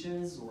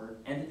institutions or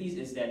entities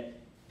is that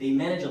they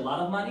manage a lot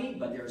of money,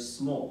 but they're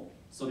small.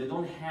 So they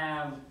don't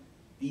have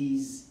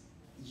these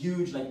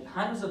huge, like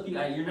hundreds of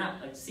people, you're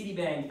not like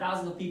Citibank,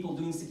 thousands of people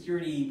doing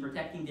security,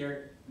 protecting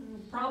their,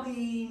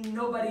 probably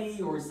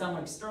nobody or some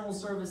external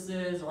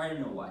services or I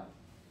don't know what.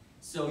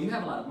 So you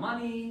have a lot of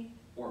money,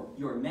 or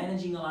you're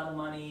managing a lot of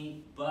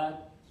money,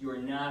 but you're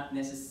not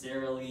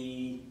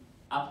necessarily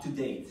up to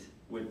date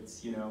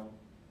with, you know,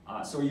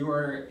 so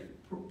you're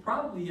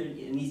probably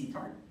an easy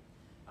target,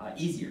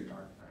 easier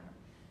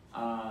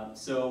target.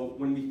 So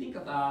when we think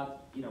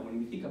about, you know, when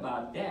we think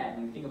about that,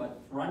 when we think about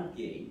front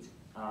gate,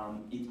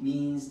 it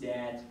means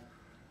that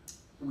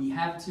we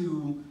have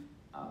to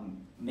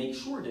make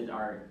sure that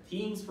our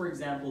teams, for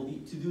example,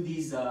 to do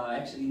these,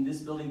 actually in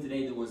this building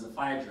today there was a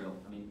fire drill.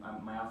 I mean,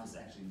 my office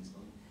actually in this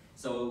building.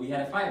 So we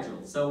had a fire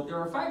drill. So there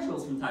are fire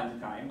drills from time to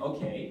time,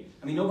 okay.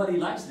 I mean, nobody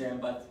likes them,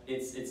 but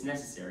it's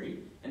necessary.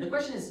 And the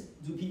question is,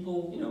 do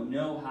people, you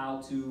know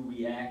how to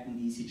react in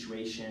these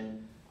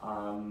situations?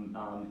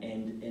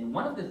 And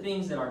one of the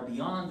things that are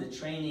beyond the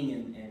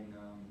training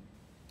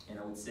and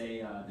I would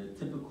say the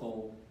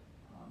typical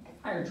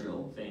fire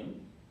drill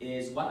thing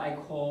is what I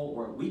call,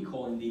 or we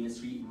call in the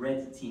industry,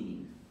 red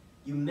teaming.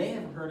 You may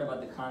have heard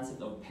about the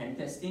concept of pen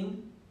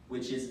testing,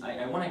 which is,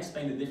 I want to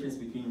explain the difference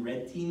between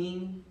red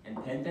teaming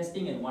and pen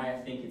testing and why I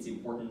think it's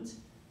important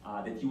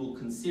that you will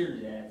consider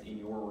that in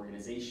your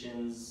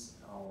organizations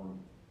or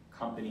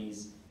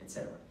companies,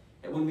 etc.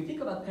 When we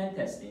think about pen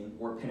testing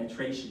or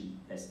penetration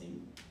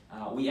testing,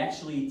 we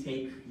actually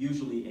take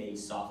usually a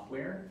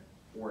software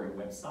or a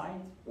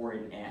website or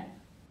an app,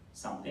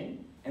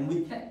 something, and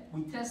we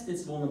test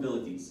its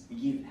vulnerabilities. We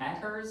give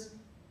hackers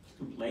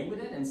to play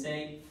with it and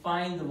say,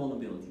 find the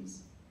vulnerabilities.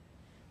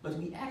 But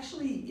we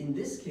actually, in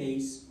this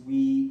case,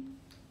 we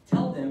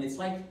tell them, it's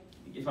like,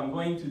 if I'm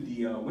going to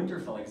the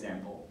Winterfell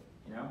example,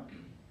 you know,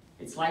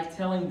 it's like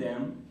telling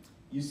them,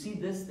 you see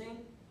this thing?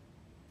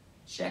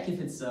 Check if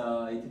it's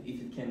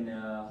if it can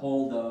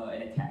hold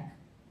an attack.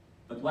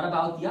 But what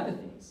about the other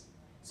things?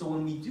 So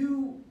when we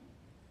do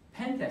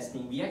pen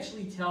testing, we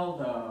actually tell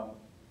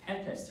the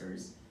pen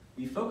testers,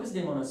 we focus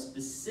them on a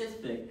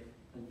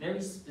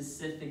very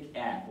specific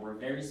app or a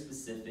very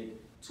specific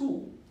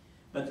tool.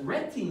 But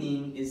red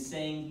teaming is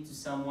saying to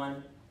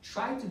someone,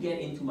 try to get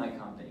into my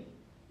company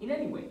in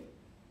any way.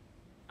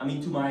 I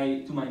mean, to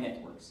my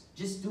networks.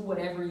 Just do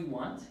whatever you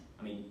want.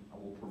 I mean, I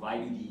will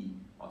provide you the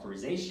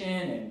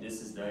authorization, and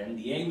this is the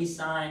NDA we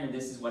sign, and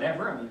this is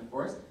whatever, I mean, of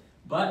course.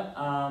 But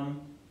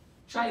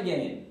try to get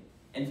in.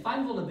 And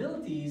find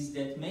vulnerabilities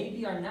that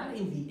maybe are not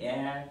in the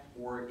app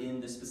or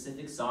in the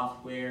specific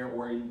software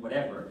or in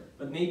whatever,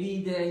 but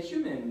maybe the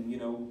human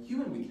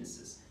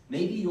weaknesses.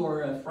 Maybe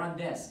your front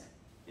desk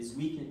is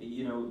weak,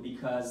 you know,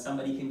 because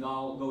somebody can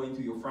go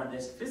into your front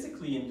desk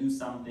physically and do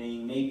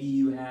something. Maybe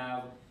you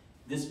have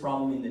this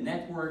problem in the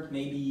network.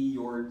 Maybe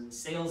your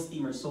sales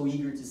team are so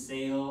eager to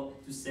sell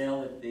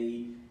that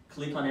they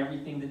click on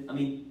everything that, I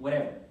mean,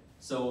 whatever.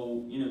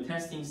 So, you know,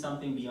 testing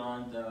something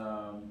beyond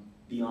the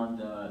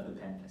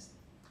pen testing.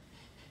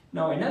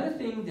 Now, another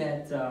thing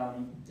that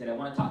I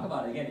want to talk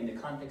about, again, in the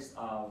context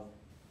of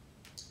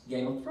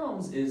Game of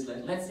Thrones is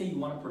that, let's say you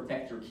want to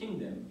protect your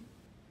kingdom.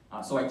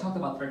 So I talked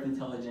about threat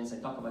intelligence, I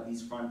talked about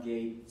these front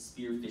gate,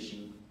 spear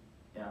phishing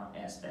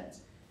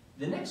aspects.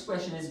 The next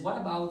question is, what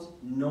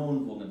about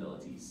known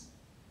vulnerabilities?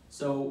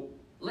 So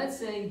let's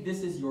say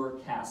this is your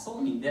castle,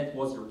 I mean, that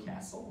was your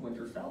castle,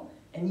 Winterfell,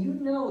 and you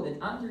know that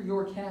under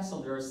your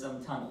castle there are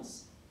some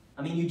tunnels.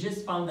 I mean, you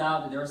just found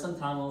out that there are some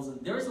tunnels,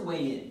 and there's a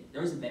way in,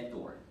 there's a back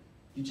door.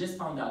 You just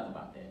found out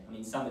about that. I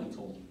mean, somebody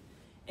told you.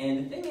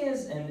 And the thing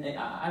is, and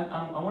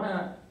I want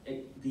to,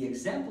 the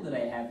example that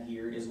I have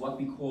here is what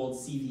we call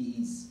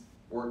CVEs,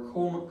 or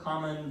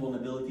common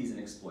vulnerabilities and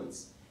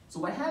exploits. So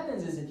what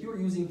happens is if you're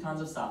using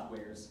tons of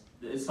software,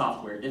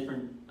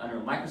 different, I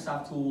don't know,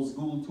 Microsoft tools,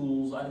 Google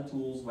tools, other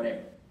tools,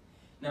 whatever.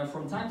 Now,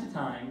 from time to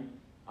time,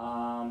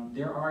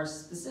 there are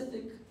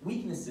specific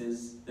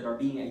weaknesses that are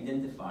being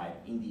identified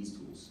in these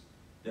tools.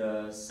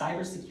 The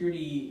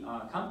cybersecurity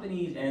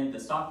companies and the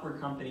software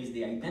companies,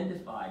 they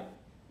identify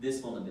this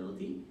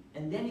vulnerability,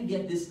 and then you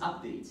get this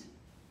update.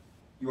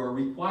 You are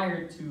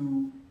required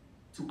to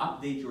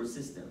update your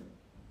system,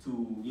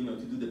 to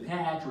do the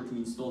patch or to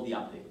install the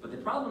update. But the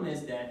problem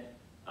is that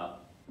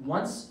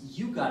once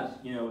you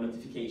got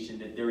notification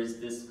that there is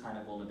this kind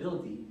of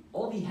vulnerability,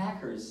 all the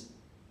hackers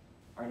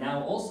are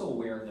now also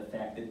aware of the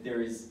fact that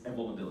there is a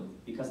vulnerability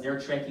because they're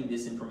tracking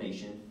this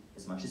information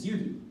as much as you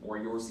do, or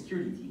your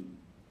security team.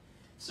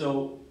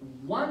 So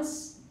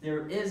once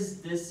there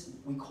is this,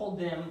 we call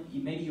them,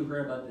 maybe you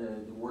heard about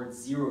the word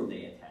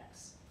zero-day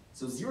attacks.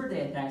 So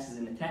zero-day attacks is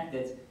an attack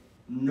that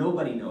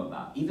nobody knows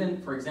about.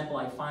 Even, for example,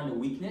 I find a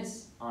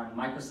weakness on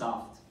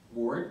Microsoft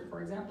Word,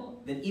 for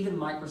example, that even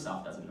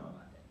Microsoft doesn't know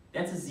about that.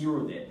 That's a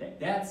zero-day attack.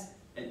 That's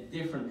a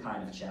different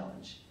kind of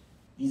challenge.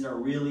 These are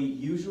really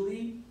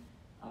usually,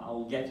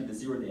 I'll get to the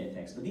zero-day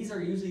attacks, but these are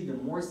usually the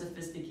more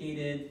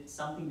sophisticated,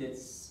 something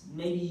that's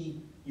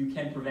maybe you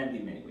can prevent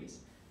in many ways.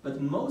 But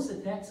most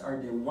attacks are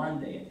the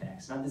one-day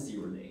attacks, not the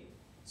zero-day.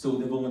 So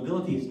the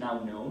vulnerability is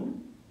now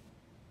known,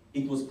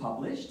 it was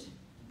published,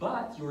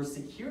 but your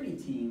security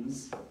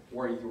teams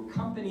or your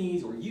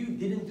companies or you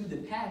didn't do the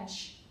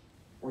patch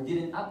or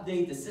didn't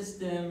update the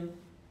system,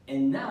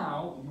 and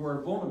now you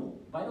are vulnerable.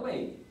 By the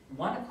way,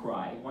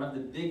 WannaCry, one of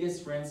the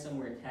biggest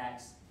ransomware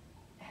attacks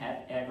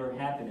ever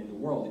happened in the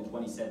world in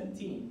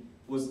 2017,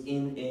 was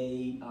in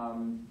a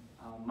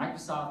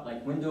Microsoft,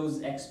 like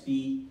Windows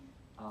XP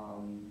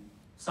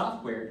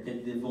software,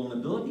 that the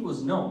vulnerability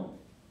was known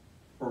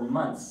for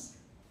months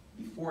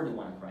before the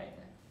WannaCry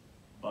attack.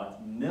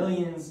 But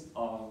millions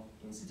of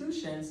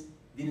institutions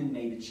didn't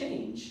make the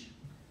change.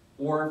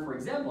 Or, for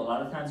example, a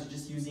lot of times you're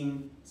just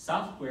using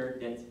software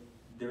that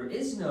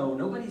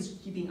nobody's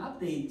keeping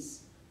updates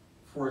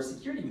for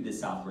security with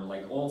this software,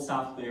 like old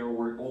software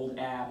or old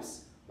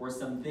apps or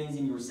some things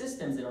in your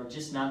systems that are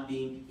just not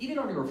being, even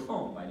on your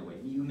phone, by the way.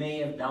 You may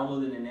have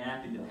downloaded an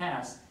app in the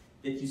past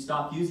that you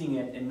stopped using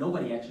it and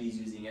nobody actually is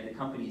using it, the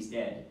company is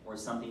dead or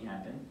something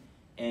happened,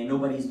 and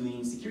nobody's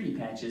doing security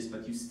patches,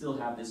 but you still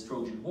have this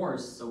Trojan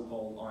horse,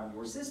 so-called, on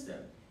your system.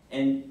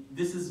 And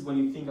this is when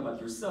you think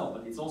about yourself,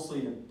 but it's also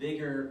in a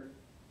bigger,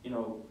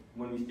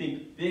 when we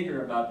think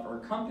bigger about our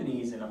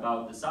companies and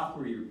about the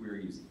software we're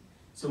using.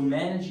 So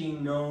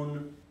managing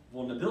known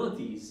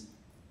vulnerabilities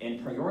and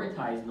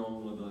prioritize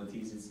known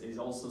vulnerabilities is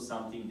also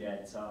something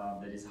that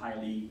is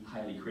highly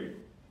critical.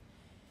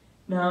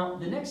 Now,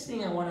 the next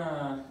thing I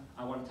wanna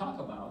talk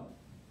about.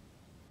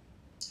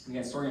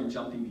 Again, sorry I'm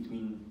jumping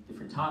between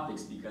different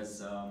topics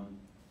because,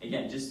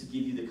 again, just to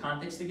give you the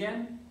context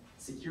again,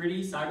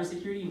 security,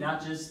 cybersecurity,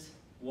 not just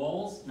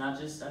walls, not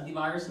just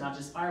antivirus, not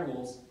just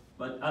firewalls,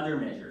 but other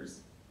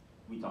measures.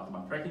 We talked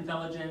about threat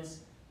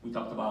intelligence, we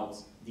talked about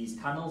these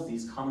tunnels,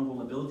 these common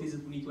vulnerabilities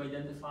that we need to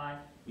identify,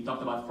 we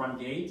talked about front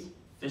gate,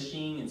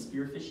 phishing and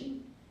spear phishing,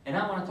 and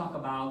I want to talk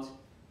about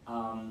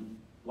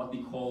what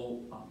we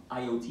call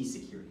IoT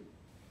security.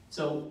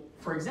 So,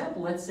 for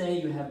example, let's say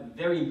you have a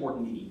very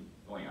important meeting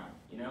going on,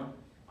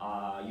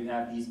 you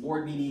have these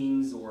board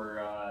meetings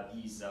or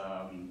these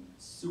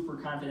super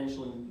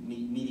confidential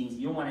meetings.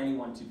 You don't want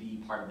anyone to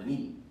be part of the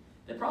meeting.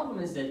 The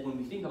problem is that when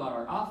we think about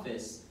our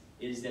office,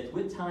 is that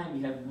with time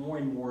we have more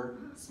and more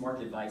smart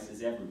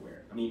devices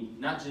everywhere. I mean,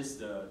 not just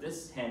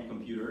this hand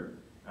computer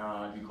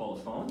we call a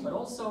phone, but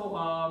also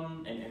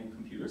and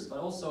computers, but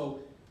also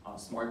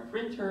smart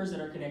printers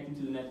that are connecting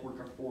to the network,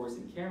 of course,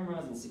 and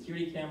cameras and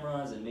security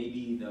cameras, and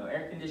maybe the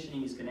air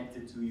conditioning is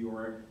connected to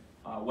your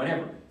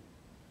whatever.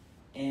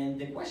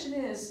 And the question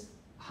is,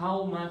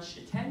 how much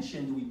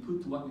attention do we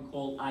put to what we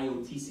call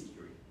IoT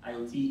security,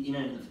 IoT,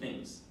 Internet of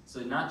Things? So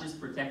not just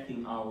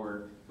protecting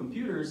our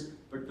computers,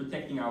 but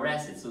protecting our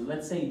assets. So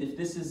let's say if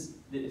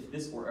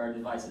this were our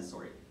devices,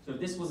 sorry. So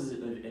if this was a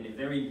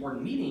very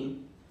important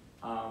meeting,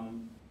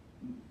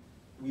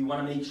 we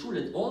want to make sure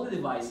that all the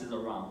devices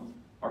around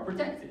are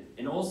protected.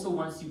 And also,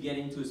 once you get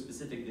into a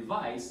specific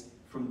device,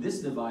 from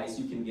this device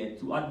you can get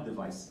to other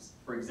devices.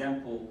 For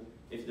example,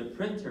 if the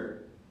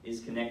printer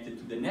is connected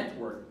to the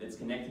network that's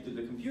connected to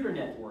the computer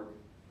network,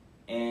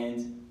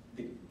 and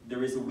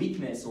there is a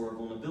weakness or a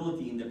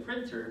vulnerability in the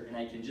printer, and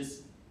I can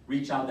just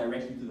reach out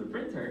directly to the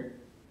printer,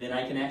 then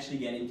I can actually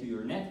get into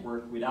your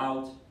network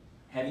without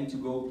having to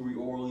go through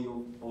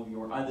all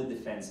your other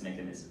defense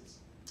mechanisms.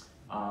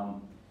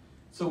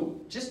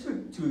 So just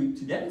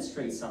to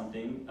demonstrate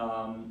something,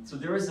 so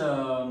there is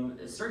a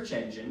search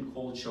engine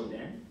called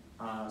Shodan.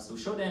 So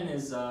Shodan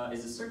is a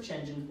search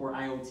engine for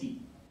IoT.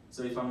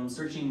 So if I'm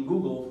searching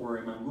Google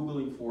if I'm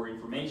Googling for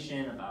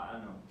information about, I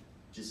don't know,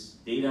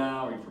 just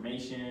data or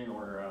information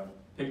or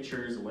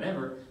pictures or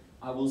whatever,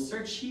 I will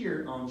search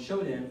here on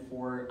Shodan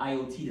for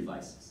IoT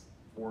devices,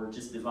 or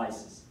just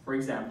devices. For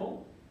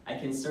example, I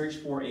can search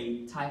for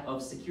a type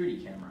of security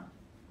camera,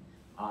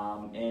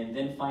 and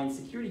then find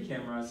security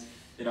cameras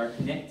that are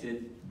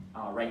connected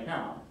right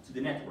now to the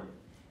network.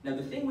 Now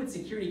the thing with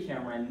security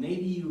camera, and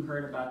maybe you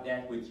heard about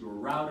that with your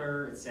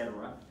router,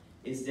 etc.,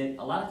 is that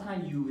a lot of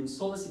time you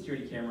install a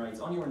security camera, it's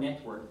on your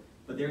network,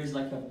 but there is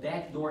like a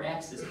backdoor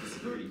access to the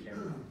security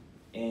camera.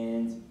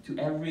 And to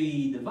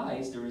every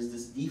device, there is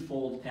this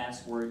default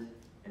password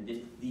and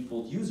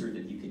default user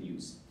that you can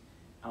use.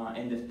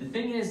 And the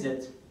thing is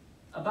that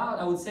about,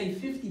 I would say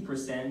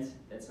 50%,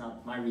 that's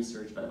not my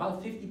research, but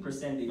about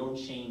 50% they don't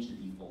change the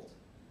default.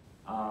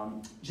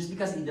 Just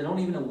because they don't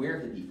even aware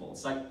of the default.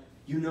 It's like,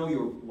 you know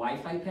your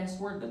Wi-Fi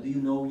password, but do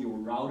you know your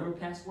router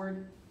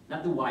password?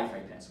 Not the Wi-Fi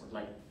password,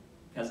 like,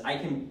 because I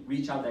can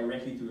reach out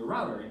directly to the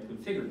router and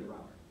configure the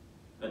router.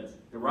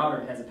 But the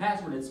router has a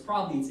password, it's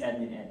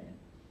admin,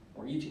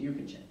 or you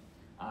can check.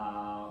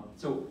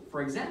 So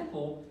for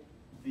example,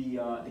 the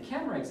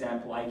camera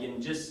example, I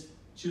can just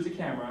choose a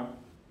camera,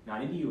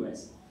 not in the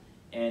US,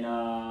 and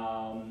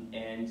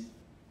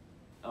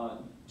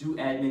do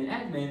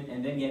admin,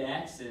 and then get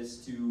access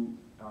to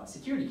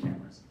security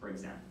cameras, for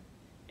example.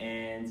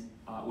 And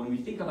when we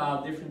think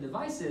about different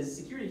devices,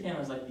 security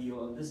cameras like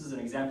this is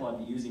an example I've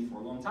been using for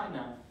a long time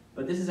now,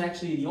 but this is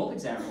actually the old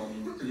example. I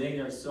mean, today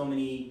there are so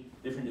many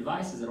different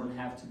devices that don't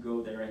have to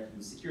go directly to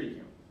the security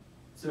camera.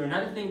 So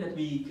another thing that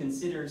we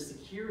consider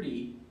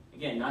security,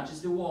 again, not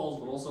just the walls,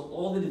 but also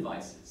all the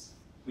devices.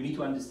 We need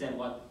to understand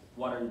what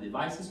are the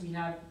devices we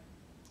have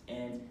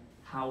and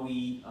how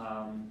we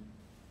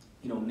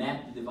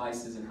map the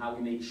devices and how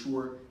we make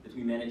sure that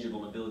we manage the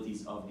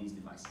vulnerabilities of these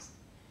devices.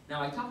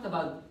 Now I talked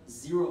about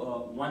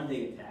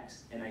one-day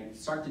attacks, and I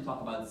start to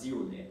talk about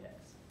zero-day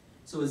attacks.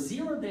 So a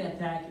zero-day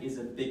attack is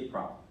a big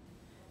problem.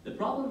 The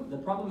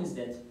problem is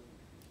that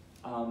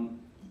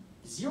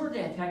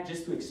zero-day attack,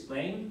 just to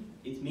explain,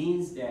 it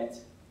means that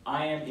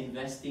I am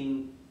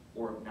investing,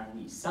 or not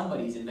me,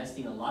 somebody is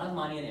investing a lot of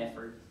money and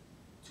effort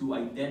to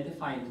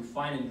identify and to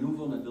find a new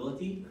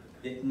vulnerability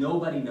that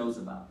nobody knows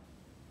about.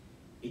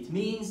 It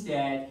means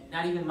that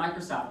not even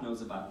Microsoft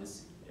knows about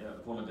this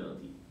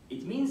vulnerability.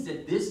 It means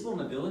that this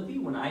vulnerability,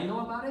 when I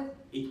know about it,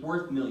 it's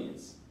worth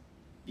millions.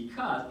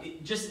 Because,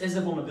 just as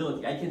a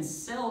vulnerability, I can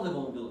sell the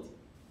vulnerability.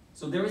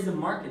 So there is a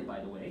market,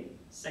 by the way,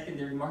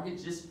 secondary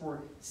market, just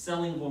for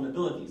selling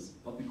vulnerabilities,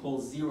 what we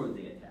call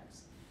zero-day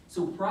attacks.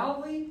 So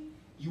probably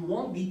you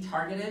won't be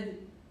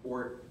targeted,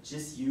 or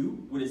just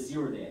you, with a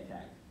zero-day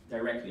attack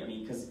directly. I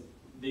mean, because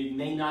they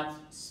may not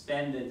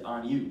spend it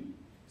on you.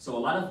 So a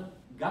lot of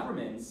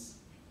governments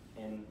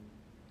and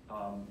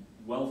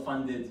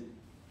well-funded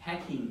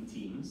hacking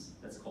teams,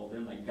 let's call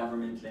them, like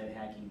government-led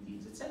hacking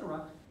teams,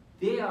 etc.,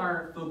 they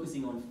are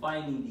focusing on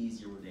finding these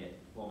zero-day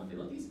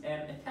vulnerabilities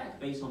and attack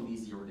based on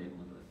these zero-day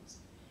vulnerabilities.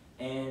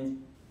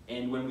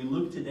 And when we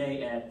look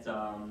today at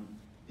the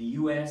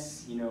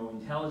US,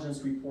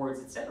 intelligence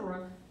reports,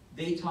 etc.,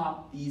 they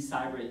top these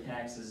cyber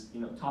attacks as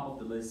top of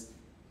the list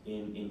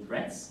in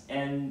threats.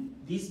 And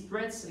these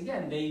threats,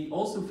 again, they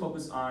also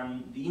focus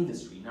on the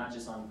industry, not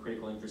just on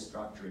critical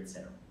infrastructure,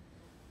 etc.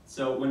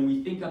 So when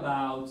we think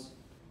about,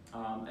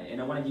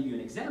 and I want to give you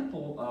an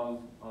example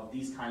of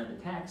these kind of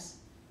attacks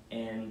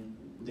and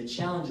the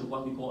challenge of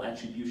what we call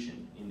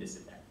attribution in this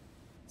attack.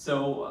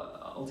 So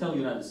I'll tell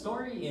you another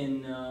story.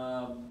 In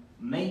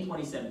May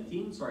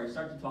 2017, so I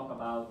started to talk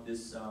about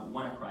this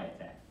WannaCry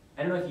attack.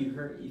 I don't know if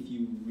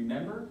you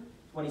remember,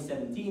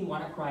 2017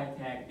 WannaCry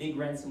attack, big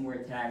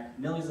ransomware attack,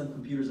 millions of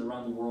computers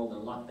around the world are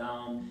locked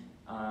down,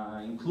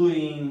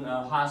 including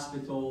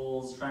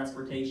hospitals,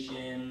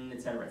 transportation,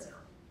 etc., etc.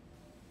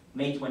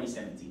 May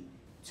 2017.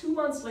 2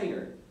 months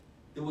later,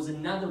 there was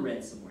another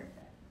ransomware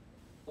attack,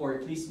 or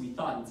at least we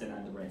thought it's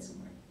another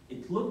ransomware.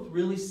 It looked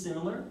really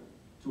similar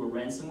to a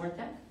ransomware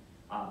attack.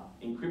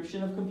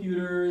 Encryption of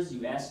computers,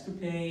 you ask to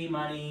pay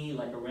money,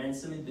 like a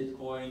ransom in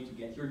Bitcoin, to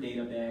get your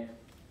data back.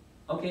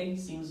 Okay,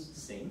 seems the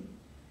same.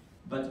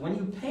 But when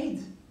you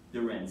paid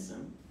the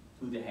ransom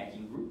to the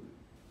hacking group,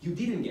 you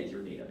didn't get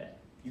your data back.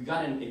 You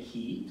got a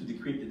key to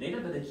decrypt the data,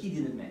 but the key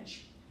didn't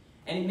match.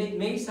 And it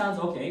may sound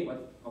okay,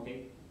 but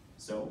okay,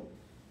 so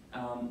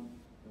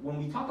when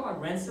we talk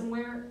about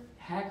ransomware,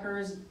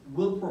 hackers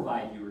will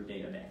provide your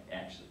data back,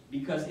 actually,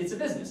 because it's a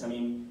business. I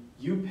mean,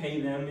 you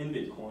pay them in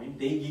Bitcoin,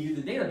 they give you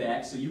the data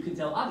back, so you can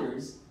tell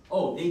others,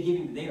 oh, they give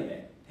you the data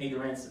back, pay the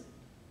ransom.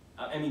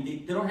 I mean, they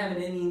don't have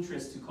any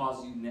interest to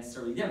cause you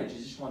necessarily damage, they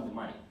just want the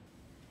money.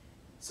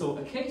 So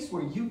a case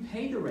where you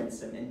pay the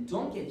ransom and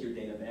don't get your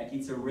data back,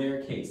 it's a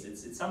rare case.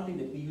 It's something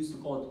that we used to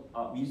call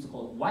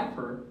it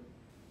wiper,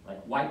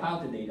 like wipe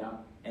out the data,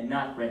 and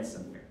not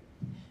ransomware.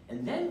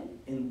 And then,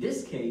 in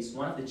this case,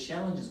 one of the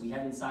challenges we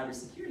have in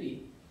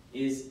cybersecurity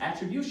is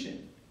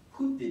attribution.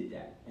 Who did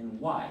that, and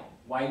why?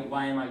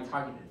 Why am I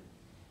targeted?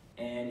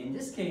 And in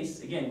this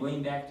case, again,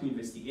 going back to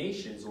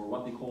investigations, or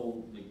what we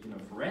call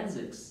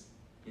forensics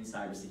in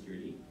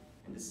cybersecurity,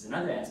 and this is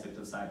another aspect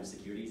of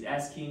cybersecurity, is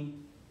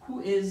asking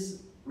who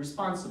is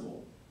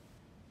responsible.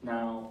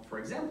 Now, for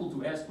example,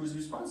 to ask who's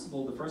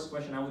responsible, the first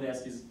question I would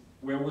ask is,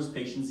 where was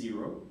patient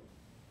zero?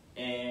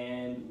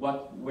 And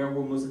where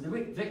were most of the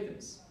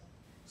victims?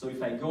 So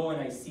if I go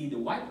and I see the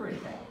wiper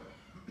attack,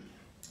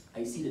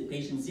 I see that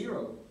patient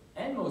zero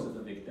and most of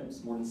the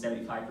victims, more than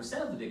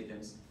 75% of the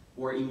victims,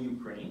 were in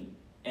Ukraine.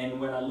 And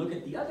when I look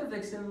at the other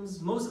victims,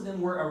 most of them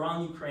were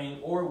around Ukraine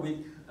or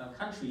with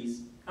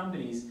companies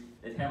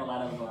that have a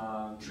lot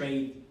of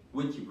trade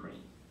with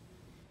Ukraine.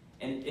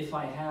 And if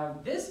I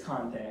have this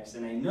context,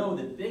 and I know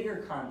the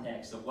bigger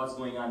context of what's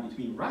going on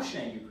between Russia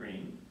and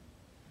Ukraine,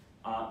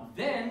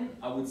 then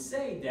I would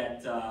say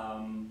that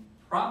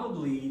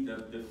probably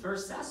the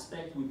first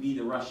suspect would be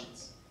the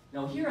Russians.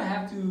 Now here I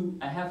have to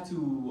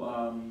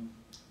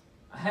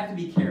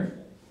be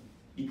careful,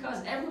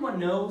 because everyone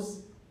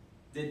knows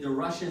that the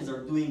Russians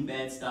are doing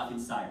bad stuff in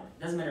cyber. It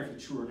doesn't matter if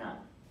it's true or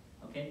not.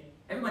 Okay?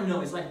 Everyone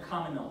knows, it's like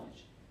common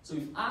knowledge. So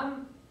if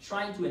I'm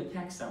trying to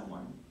attack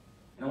someone,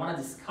 and I want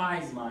to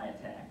disguise my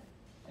attack,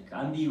 like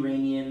I'm the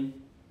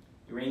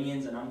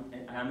Iranians, and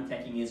I'm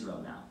attacking Israel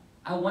now,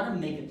 I want to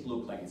make it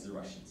look like it's the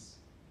Russians,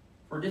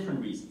 for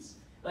different reasons.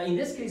 Like in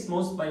this case,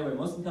 by the way,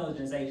 most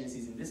intelligence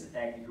agencies in this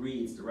attack agree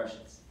it's the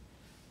Russians.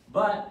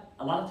 But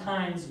a lot of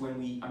times when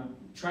we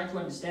try to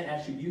understand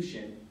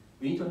attribution,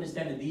 we need to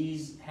understand that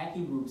these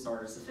hacking groups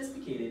are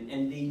sophisticated,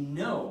 and they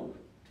know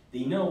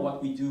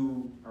what we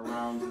do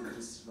around, I'm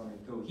just going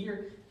to go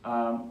here,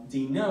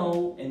 they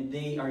know, and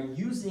they are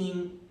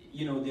using,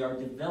 they are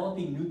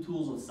developing new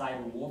tools of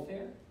cyber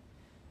warfare.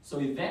 So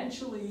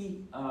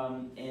eventually,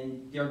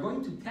 and they're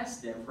going to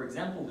test them. For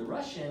example, the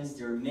Russians,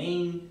 their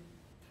main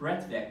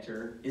threat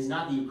vector is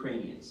not the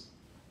Ukrainians.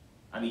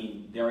 I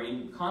mean, they're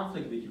in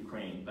conflict with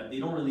Ukraine, but they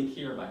don't really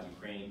care about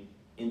Ukraine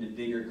in the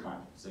bigger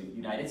conflict. So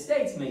United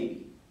States,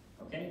 maybe,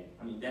 okay?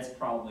 I mean, that's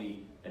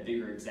probably a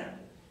bigger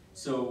example.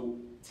 So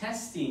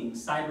testing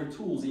cyber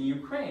tools in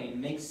Ukraine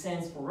makes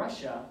sense for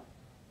Russia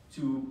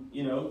to,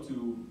 you know,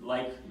 to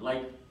like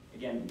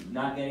again,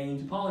 not getting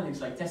into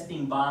politics, like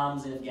testing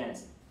bombs in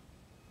Afghanistan.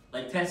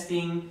 Like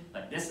testing,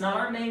 like that's not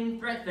our main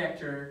threat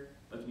vector,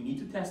 but we need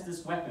to test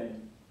this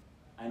weapon,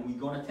 and we're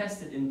going to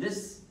test it in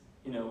this,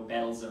 you know,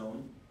 battle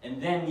zone, and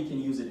then we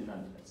can use it in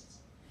other places.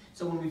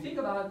 So when we think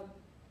about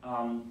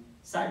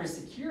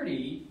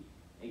cybersecurity,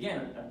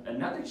 again,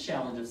 another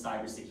challenge of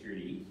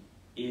cybersecurity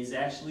is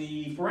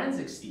actually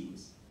forensics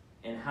teams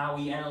and how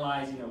we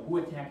analyze, you know, who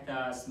attacked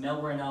us,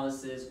 malware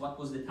analysis, what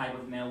was the type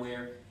of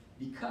malware,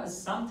 because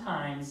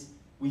sometimes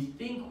we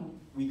think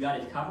we got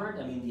it covered.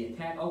 I mean, the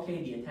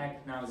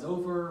attack now is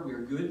over,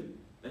 we're good,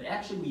 but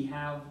actually we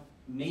have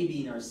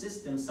maybe in our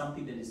system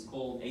something that is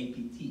called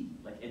APT,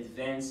 like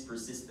Advanced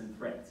Persistent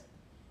Threat.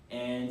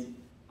 And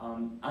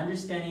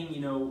understanding, you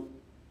know,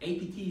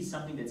 APT is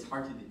something that's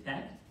hard to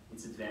detect,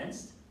 it's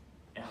advanced,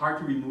 and hard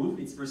to remove,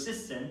 it's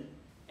persistent,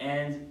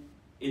 and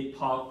it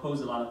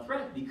poses a lot of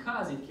threat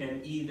because it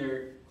can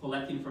either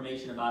collect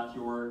information about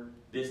your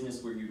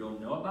business where you don't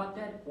know about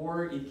that,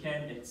 or it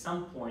can at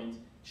some point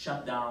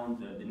shut down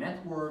the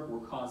network or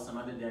cause some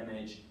other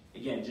damage,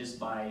 again, just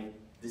by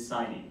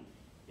deciding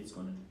it's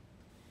going to do.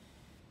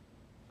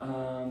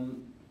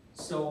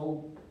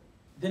 So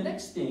the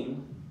next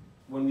thing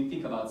when we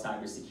think about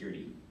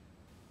cybersecurity,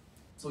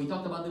 so we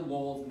talked about the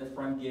walls and the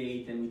front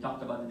gate, and we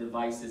talked about the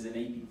devices and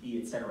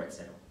APT, etc.,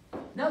 etc.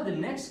 Now the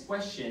next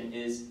question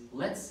is,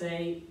 let's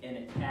say an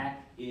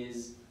attack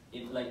is,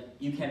 like,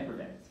 you can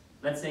prevent it.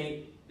 Let's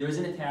say there's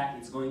an attack,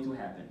 it's going to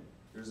happen.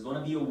 There's going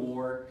to be a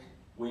war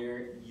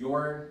where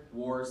your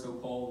war,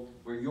 so-called,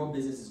 where your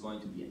business is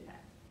going to be attacked.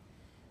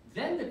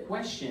 Then the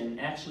question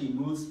actually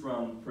moves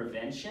from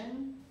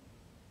prevention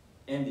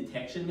and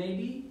detection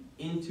maybe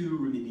into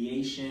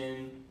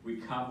remediation,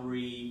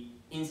 recovery,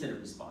 incident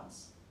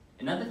response.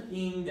 Another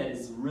thing that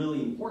is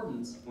really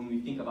important when we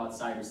think about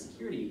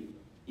cybersecurity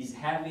is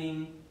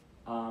having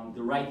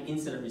the right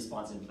incident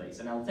response in place.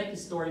 And I'll take a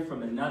story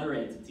from another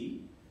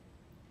entity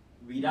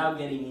without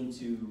getting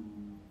into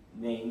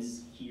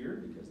names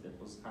here, because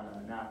that was kind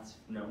of not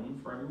known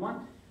for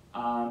everyone.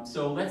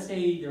 So let's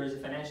say there is a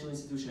financial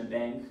institution, a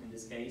bank in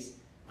this case.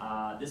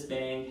 This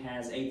bank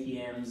has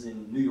ATMs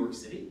in New York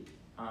City.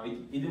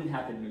 It didn't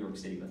happen in New York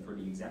City, but for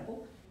the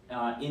example.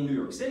 In New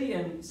York City,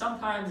 and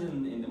sometimes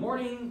in the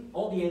morning,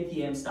 all the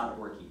ATMs stop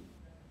working.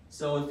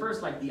 So at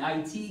first, like, the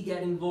IT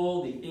get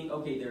involved, they think,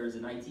 okay, there's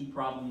an IT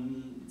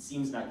problem. It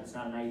seems like it's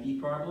not an IT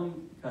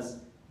problem, because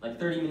like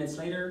 30 minutes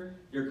later,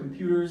 their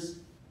computers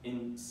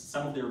in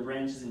some of their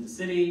branches in the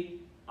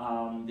city,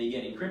 they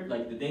get encrypted,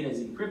 like the data is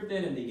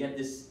encrypted, and they get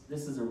this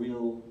is a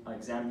real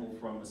example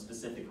from a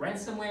specific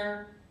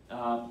ransomware.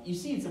 You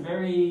see, it's a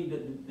very,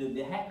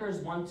 the hackers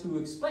want to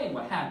explain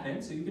what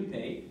happened, so you can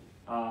pay.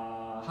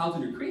 How to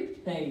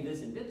decrypt, pay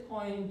this in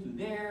Bitcoin to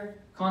there,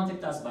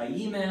 contact us by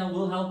email,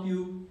 we'll help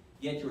you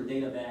get your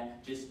data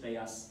back, just pay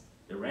us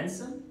the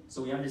ransom.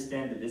 So we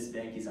understand that this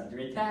bank is under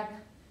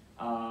attack.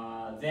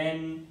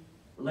 Then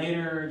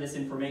later, this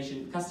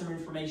information, customer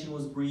information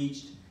was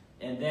breached,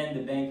 and then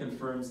the bank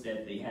confirms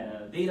that they had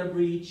a data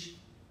breach,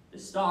 the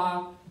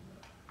stop,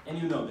 and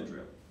you know the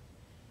drill.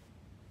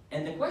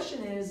 And the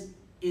question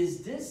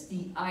is this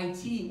the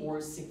IT or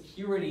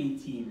security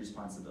team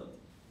responsibility?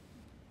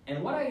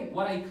 And what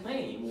I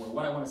claim, or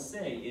what I want to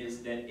say,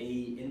 is that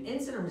an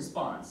incident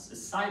response, a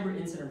cyber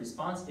incident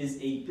response, is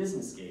a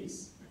business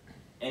case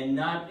and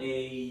not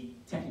a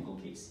technical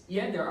case.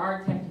 Yeah, there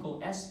are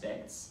technical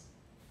aspects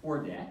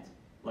for that,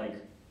 like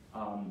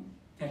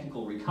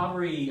technical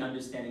recovery,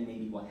 understanding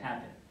maybe what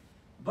happened.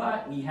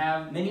 But we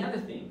have many other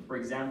things. For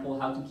example,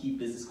 how to keep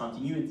business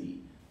continuity.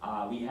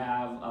 We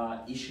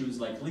have issues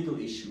like legal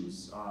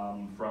issues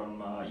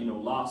from you know,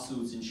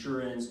 lawsuits,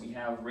 insurance. We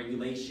have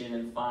regulation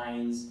and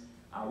fines.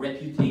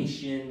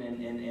 Reputation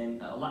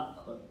and a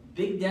lot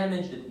big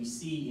damage that we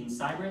see in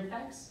cyber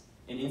attacks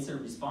and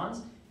incident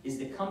response is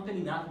the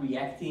company not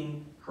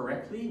reacting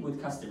correctly with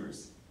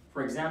customers.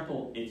 For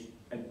example, if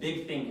a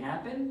big thing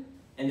happened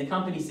and the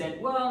company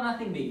said, well,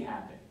 nothing big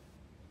happened.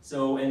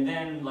 So, and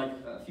then like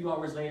a few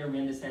hours later, we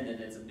understand that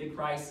it's a big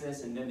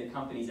crisis, and then the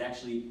company is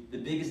actually, the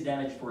biggest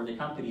damage for the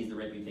company is the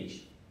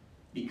reputation.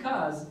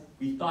 Because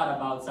we thought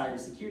about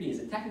cybersecurity as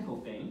a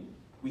technical thing,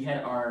 we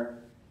had our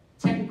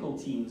technical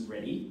teams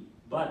ready,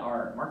 but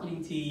our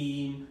marketing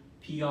team,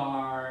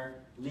 PR,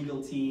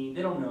 legal team,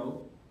 they don't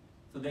know.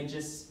 So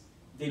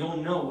they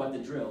don't know what the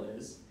drill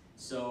is.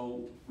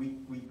 So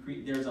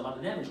there's a lot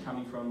of damage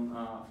coming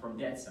from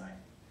that side.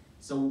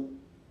 So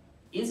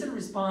incident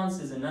response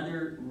is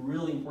another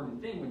really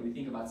important thing when we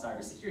think about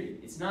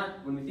cybersecurity. It's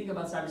not, when we think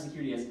about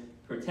cybersecurity as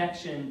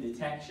protection,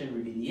 detection,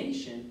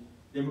 remediation,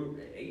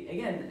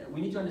 again,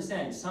 we need to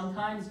understand,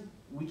 sometimes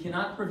we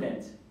cannot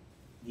prevent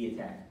the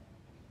attack.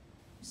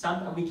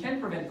 We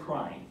can prevent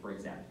crime, for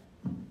example.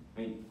 I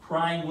mean,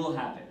 crime will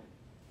happen.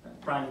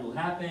 Crime will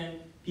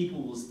happen.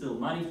 people will steal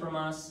money from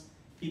us,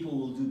 people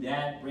will do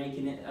that,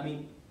 breaking it. I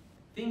mean,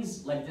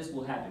 things like this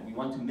will happen. We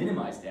want to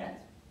minimize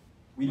that.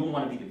 We don't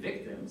want to be the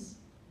victims.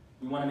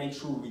 We want to make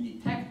sure we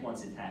detect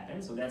once it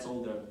happens, so that's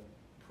all the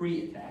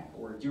pre-attack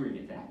or during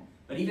attack.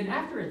 But even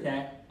after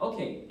attack,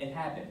 okay, it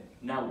happened,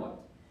 now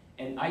what?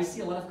 And I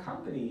see a lot of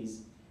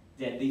companies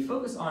that they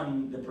focus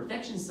on the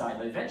protection side,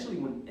 but eventually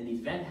when an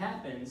event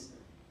happens,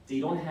 they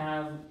don't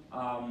have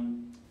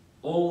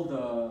all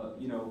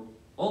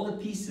the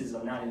pieces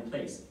are not in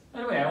place.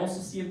 By the way, I also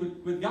see it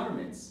with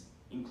governments,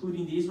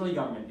 including the Israeli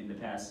government in the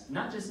past,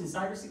 not just in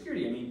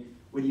cybersecurity. I mean,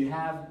 when you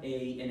have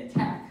an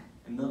attack,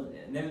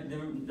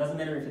 it doesn't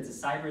matter if it's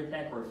a cyber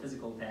attack or a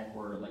physical attack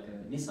or like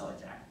a missile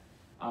attack,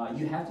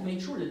 you have to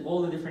make sure that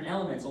all the different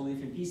elements, all the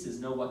different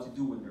pieces know what to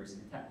do when there's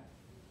an attack.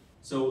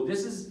 So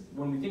this is,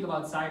 when we think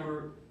about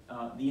cyber,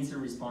 the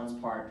incident response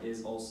part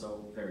is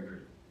also very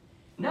critical.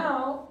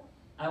 Now,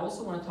 I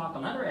also want to talk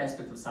another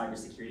aspect of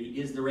cybersecurity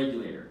is the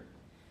regulator.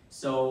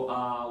 So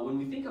when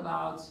we think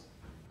about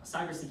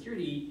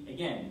cybersecurity,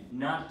 again,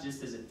 not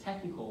just as a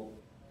technical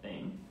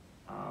thing,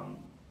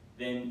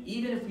 then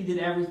even if we did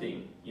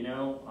everything,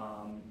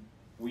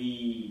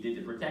 we did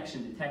the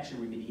protection, detection,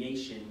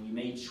 remediation, we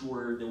made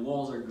sure the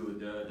walls are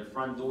good, the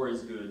front door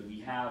is good, we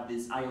have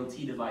these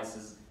IoT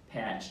devices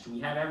patched, we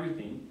have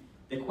everything.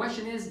 The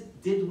question is,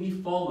 did we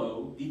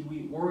follow,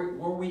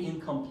 were we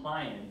in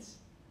compliance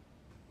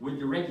with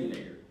the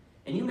regulator?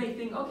 And you may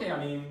think, okay,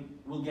 I mean,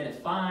 we'll get a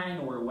fine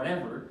or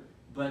whatever,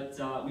 but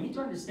we need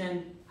to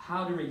understand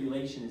how the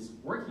regulation is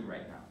working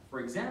right now. For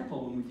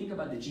example, when we think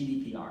about the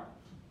GDPR.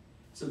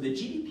 So the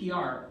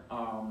GDPR,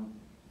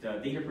 the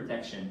data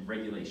protection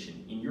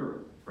regulation in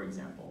Europe, for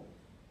example,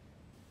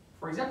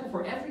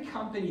 for every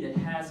company that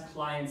has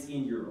clients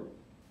in Europe,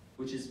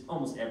 which is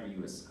almost every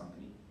US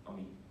company, I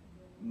mean,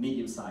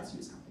 medium-sized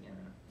US company,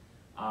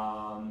 I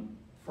don't know.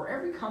 For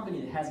every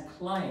company that has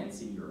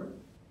clients in Europe,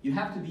 you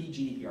have to be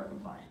GDPR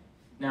compliant.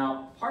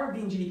 Now, part of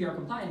being GDPR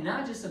compliant,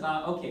 not just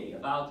about, okay,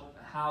 about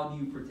how do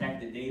you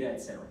protect the data,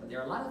 etc., but there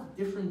are a lot of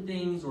different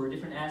things or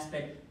different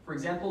aspects. For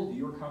example,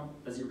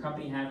 does your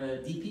company have a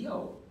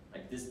DPO,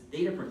 like this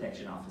data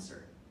protection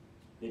officer?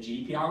 The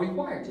GDPR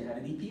required to have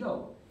a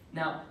DPO.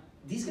 Now,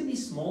 these can be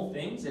small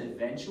things that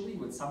eventually,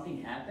 when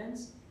something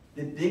happens,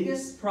 the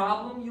biggest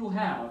problem you'll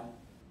have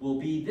will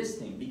be this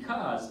thing,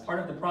 because part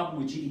of the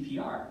problem with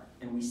GDPR,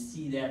 and we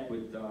see that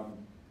with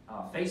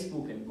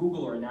Facebook and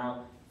Google are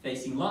now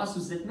facing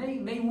lawsuits that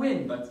may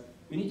win, but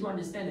we need to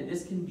understand that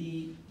this can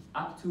be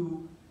up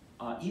to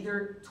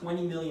either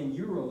 20 million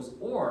euros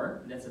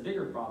or, that's a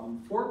bigger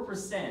problem,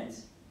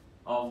 4%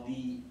 of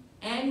the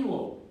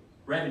annual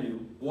revenue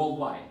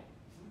worldwide.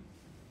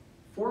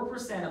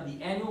 4% of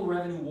the annual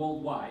revenue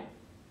worldwide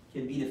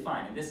can be the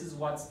fine. And this is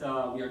what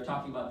we are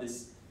talking about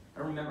this, I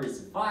don't remember,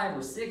 it's $5 or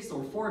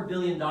 $6 or $4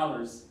 billion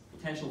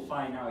potential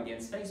fine now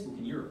against Facebook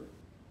in Europe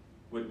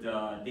with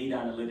the data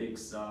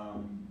analytics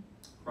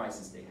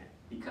crisis they had.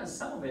 Because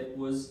some of it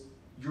was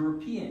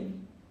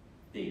European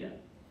data.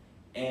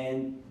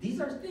 And these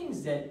are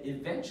things that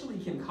eventually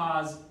can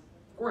cause,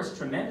 of course,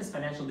 tremendous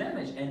financial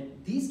damage, and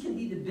these can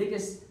be the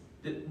biggest,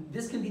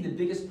 this can be the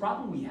biggest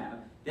problem we have.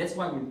 That's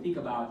why when we think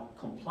about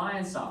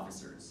compliance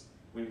officers,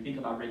 when we think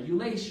about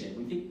regulation,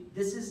 we think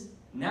this is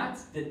not,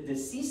 the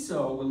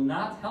CISO will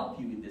not help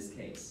you in this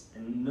case,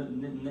 and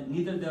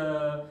neither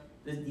the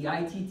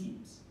IT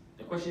teams.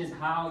 The question is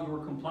how your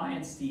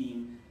compliance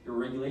team, your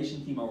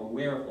regulation team are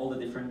aware of all the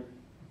different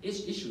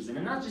issues.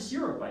 And not just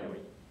Europe, by the way.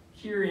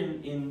 Here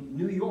in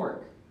New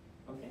York,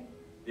 okay,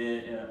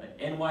 the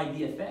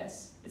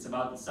NYDFS, it's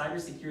about the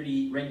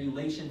cybersecurity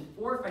regulation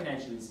for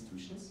financial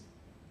institutions.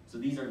 So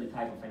these are the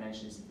type of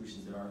financial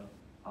institutions that are,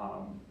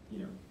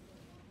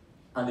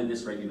 under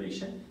this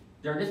regulation.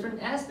 There are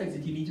different aspects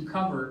that you need to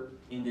cover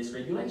in this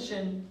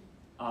regulation.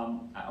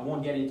 I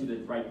won't get into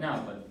that right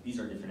now, but these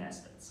are different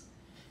aspects.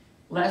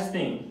 Last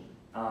thing,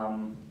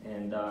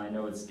 and I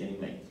know it's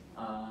getting late.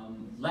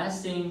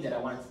 Last thing that I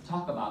wanted to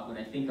talk about when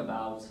I think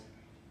about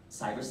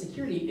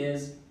cybersecurity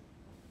is,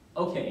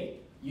 okay,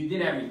 you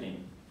did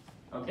everything.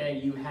 Okay,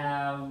 you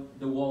have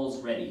the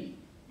walls ready.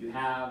 You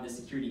have the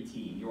security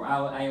team, your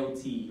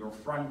IoT, your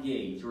front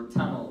gate, your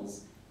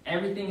tunnels.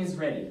 Everything is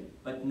ready.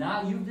 But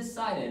now you've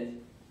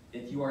decided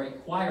that you are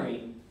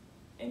acquiring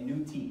a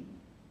new team,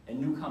 a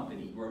new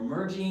company. You are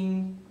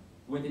merging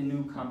with a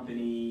new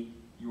company.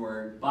 You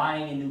are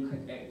acquiring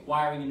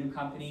a new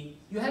company.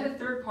 You have a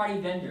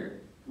third-party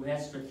vendor who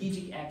has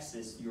strategic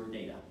access to your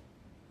data.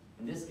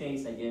 In this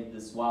case, I gave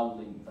this wild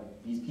link,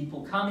 like these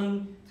people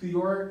coming to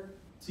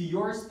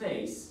your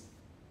space.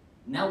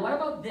 Now, what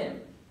about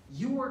them?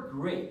 You were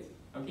great,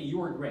 okay, you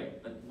were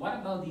great, but what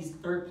about these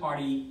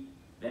third-party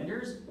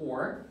vendors,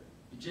 or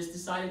you just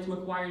decided to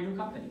acquire a new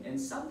company? And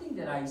something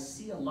that I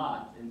see a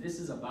lot, and this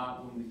is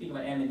about, when we think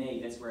about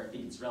M&A, that's where I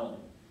think it's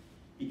relevant.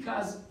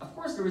 Because, of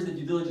course, there is a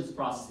due diligence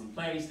process in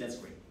place, that's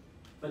great.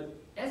 But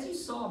as you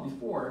saw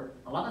before,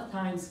 a lot of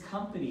times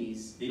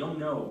companies, they don't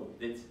know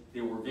that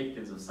they were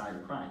victims of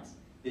cyber crimes.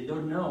 They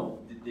don't know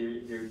that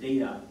their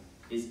data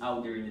is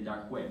out there in the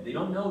dark web. They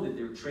don't know that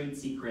their trade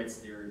secrets,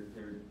 their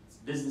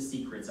business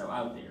secrets are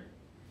out there.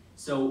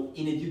 So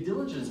in a due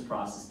diligence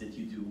process that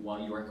you do while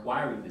you're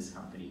acquiring this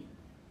company,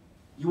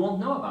 you won't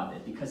know about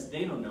that because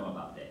they don't know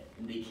about that.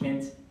 And they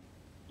can't,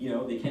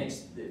 they can't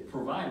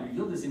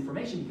reveal this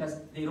information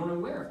because they don't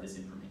aware of this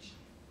information.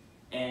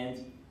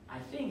 And I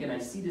think, and I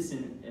see this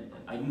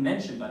I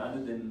mentioned, but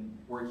other than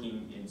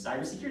working in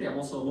cybersecurity, I'm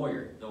also a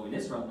lawyer, though in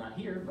Israel, not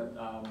here, but,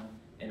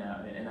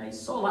 and I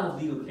saw a lot of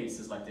legal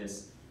cases like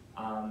this,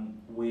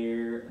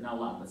 where, not a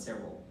lot, but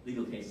several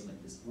legal cases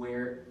like this,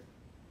 where,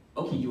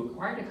 okay, you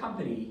acquired a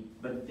company,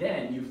 but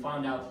then you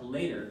found out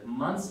later,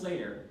 months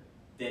later,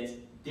 that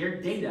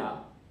their data,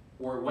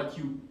 or what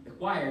you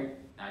acquired,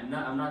 I'm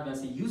not going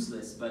to say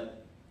useless,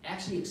 but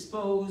actually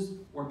exposed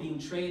or being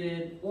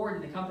traded, or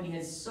that the company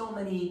has so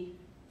many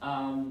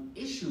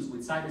issues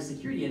with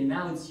cybersecurity, and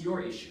now it's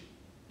your issue,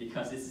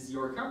 because this is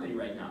your company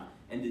right now.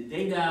 And the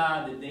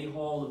data that they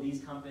hold of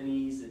these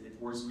companies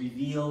that was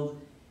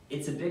revealed,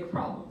 it's a big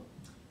problem.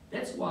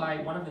 That's why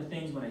one of the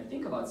things when I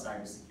think about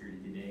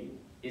cybersecurity today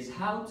is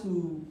how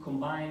to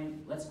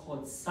combine, let's call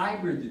it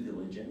cyber due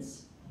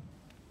diligence,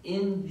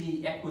 in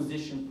the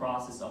acquisition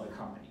process of a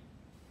company.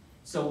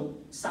 So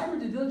cyber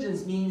due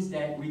diligence means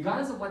that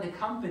regardless of what the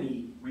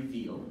company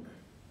revealed,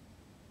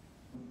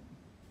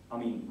 I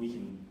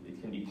mean,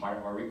 it can be part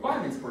of our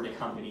requirements for the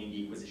company in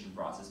the acquisition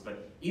process,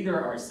 but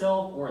either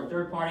ourselves or a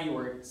third party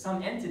or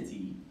some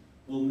entity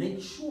will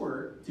make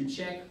sure to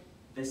check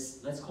this,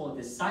 let's call it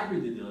the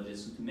cyber due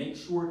diligence, to make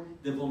sure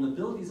the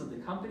vulnerabilities of the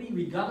company,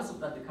 regardless of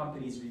what the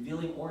company is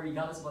revealing or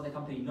regardless of what the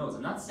company knows.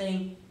 I'm not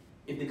saying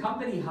if the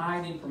company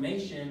hide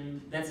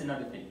information, that's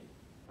another thing,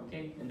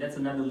 okay? And that's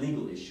another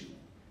legal issue.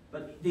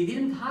 But they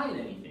didn't hide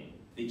anything.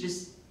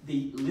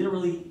 They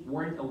literally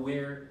weren't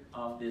aware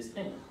of this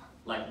thing.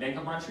 Like Bank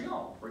of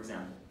Montreal, for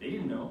example. They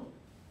didn't know.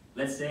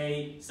 Let's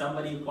say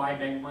somebody acquired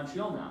Bank of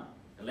Montreal now.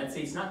 And let's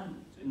say it's not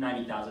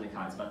 90,000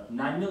 accounts, but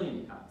 9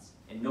 million accounts.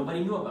 And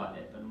nobody knew about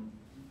it. But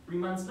 3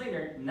 months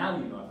later, now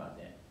you know about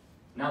that.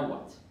 Now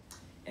what?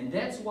 And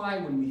that's why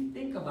when we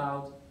think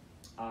about,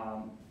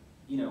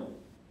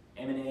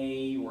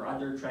 M&A or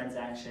other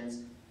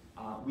transactions,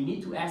 we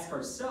need to ask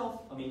ourselves,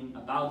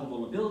 about the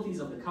vulnerabilities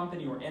of the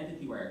company or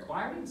entity we're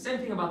acquiring. Same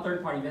thing about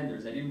third-party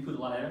vendors. I didn't put a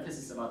lot of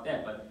emphasis about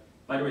that, but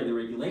by the way, the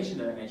regulation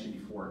that I mentioned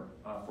before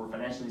for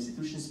financial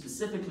institutions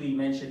specifically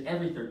mentioned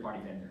every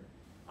third-party vendor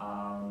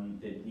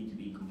that need to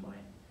be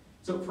compliant.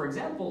 So, for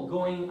example,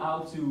 going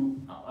out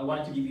to, I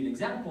wanted to give you an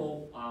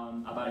example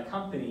about a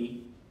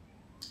company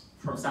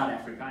from South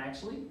Africa,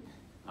 actually.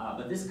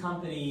 But this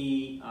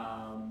company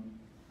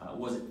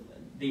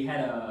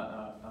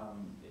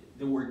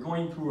they were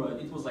going through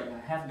it was like a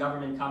half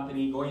government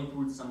company going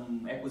through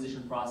some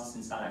acquisition process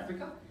in South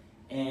Africa.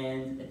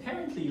 And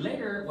apparently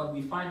later, what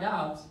we find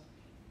out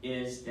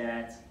is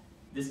that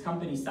this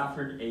company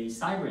suffered a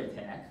cyber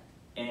attack.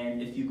 And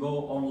if you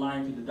go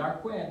online to the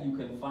dark web, you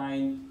can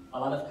find a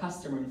lot of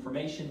customer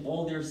information,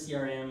 all their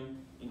CRM,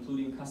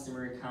 including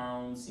customer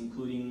accounts,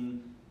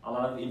 including a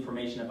lot of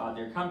information about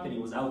their company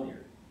was out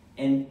there.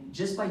 And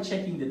just by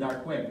checking the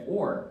dark web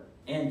or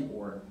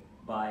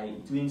by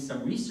doing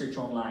some research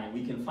online,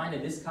 we can find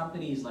that this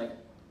company is like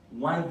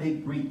one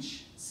big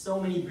breach. So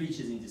many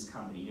breaches in this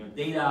company.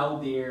 Data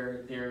out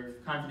there, their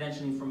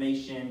confidential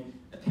information,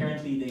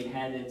 apparently they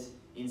had it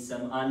in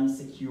some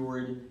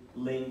unsecured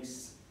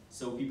links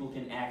so people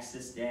can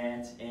access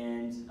that.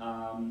 And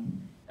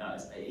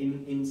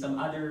in some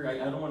other,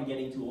 I don't want to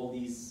get into all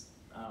these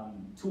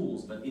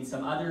tools, but in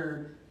some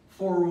other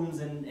forums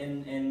and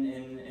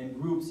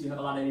groups, you have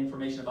a lot of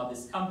information about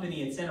this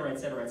company, etc.,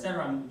 etc.,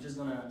 etc. I'm just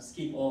gonna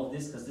skip all of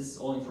this because this is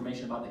all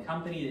information about the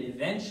company.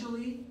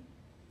 Eventually,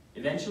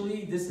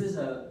 this is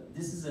a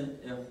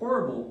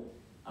horrible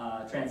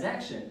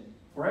transaction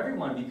for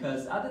everyone,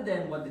 because other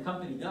than what the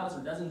company does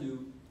or doesn't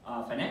do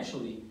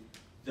financially,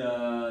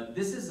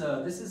 this is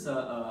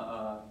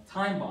a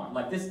time bomb.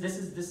 Like this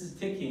is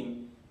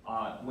ticking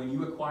when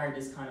you acquire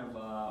this kind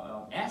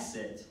of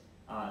asset.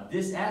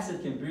 This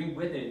asset can bring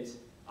with it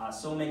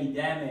so many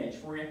damage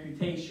for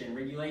reputation,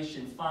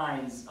 regulation,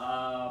 fines,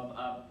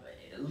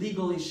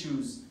 legal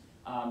issues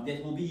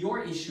that will be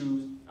your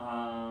issues,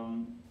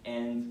 or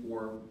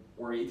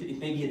it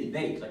may be a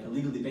debate, like a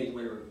legal debate,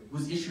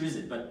 whose issue is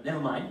it? But never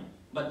mind.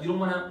 But you don't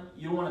wanna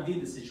be in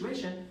this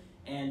situation.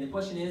 And the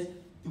question is,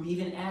 do we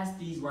even ask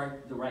the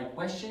right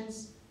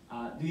questions?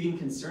 Do you even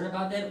concern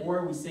about that,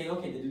 or we say,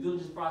 okay, the due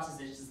diligence process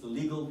is just a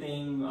legal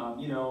thing.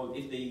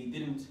 If they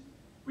didn't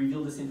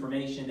reveal this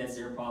information, that's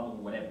their problem,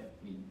 or whatever.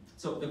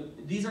 So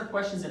these are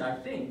questions that I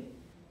think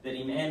that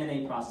in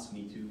M&A process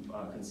we need to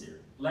consider.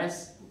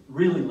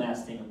 Really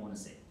last thing I want to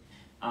say.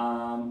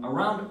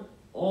 Around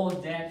all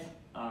of that,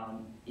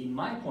 in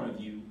my point of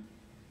view,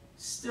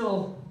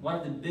 still one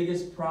of the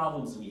biggest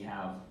problems we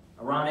have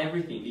around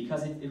everything,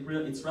 because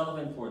it's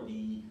relevant for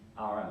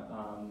our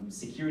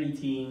security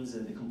teams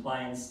and the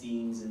compliance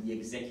teams and the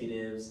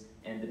executives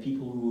and the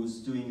people who's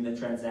doing the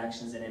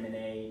transactions and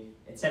M&A,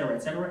 etc.,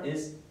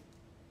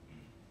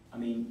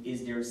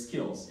 is their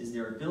skills, is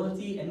their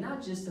ability, and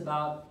not just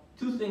about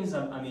two things. A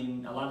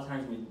lot of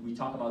times when we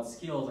talk about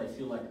skills, I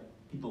feel like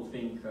people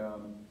think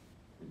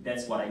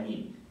that's what I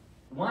mean.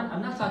 One,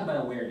 I'm not talking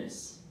about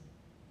awareness.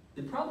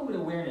 The problem with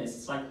awareness,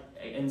 it's like,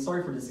 and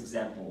sorry for this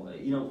example,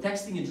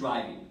 texting and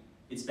driving,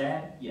 it's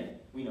bad? Yeah,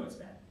 we know it's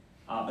bad.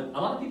 But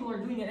a lot of people are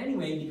doing it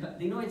anyway because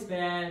they know it's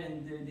bad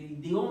and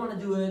they don't want to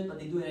do it, but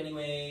they do it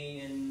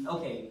anyway, and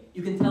okay,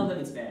 you can tell them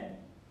it's bad.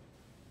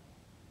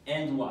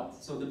 And what?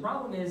 So the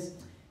problem is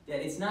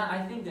that it's not,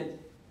 I think that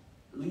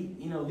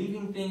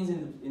leaving things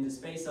in the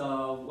space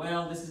of,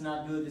 well, this is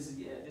not good,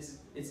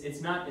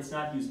 it's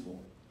not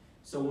useful.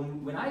 So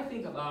when I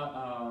think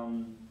about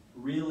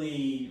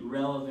really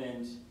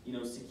relevant,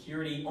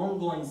 security,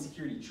 ongoing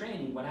security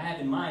training, what I have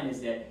in mind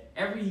is that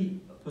every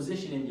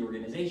position in the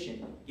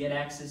organization get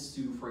access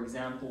to, for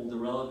example, the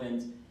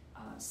relevant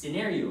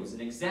scenarios,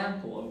 an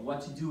example of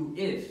what to do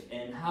if,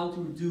 and how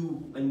to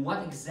do, and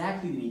what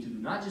exactly they need to do,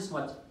 not just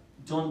what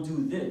don't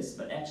do this,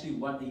 but actually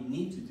what they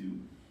need to do,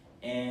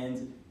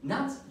 and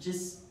not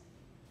just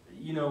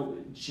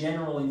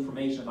general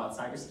information about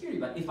cybersecurity,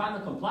 but if I'm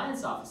a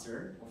compliance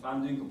officer, or if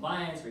I'm doing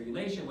compliance,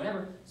 regulation,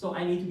 whatever, so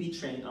I need to be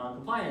trained on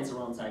compliance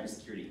around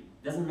cybersecurity.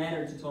 It doesn't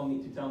matter to tell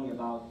me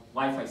about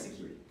Wi-Fi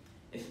security.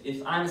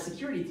 If I'm a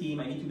security team,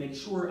 I need to make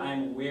sure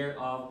I'm aware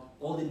of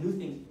all the new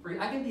things.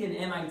 I can be an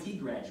MIT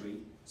graduate,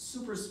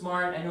 super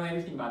smart, I know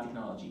everything about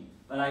technology,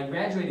 but I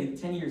graduated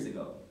 10 years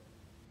ago.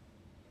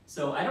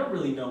 So I don't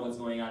really know what's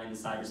going on in the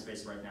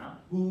cyberspace right now.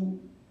 Who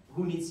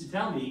needs to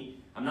tell me?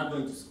 I'm not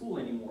going to school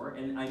anymore,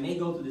 and I may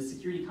go to the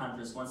security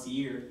conference once a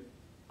year.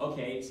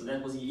 Okay, so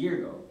that was a year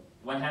ago.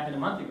 What happened a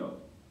month ago?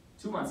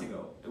 2 months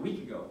ago? A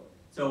week ago?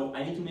 So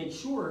I need to make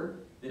sure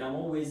that I'm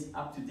always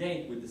up to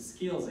date with the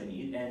skills I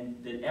need,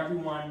 and that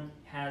everyone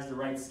has the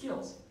right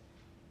skills.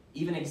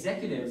 Even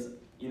executives,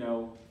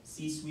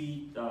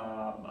 C-suite,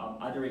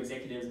 other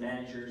executives,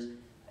 managers.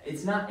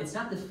 It's not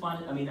the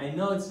fun. I mean, I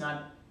know it's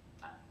not.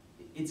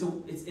 It's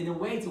in a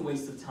way it's a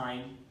waste of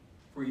time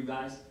for you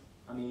guys.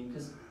 I mean,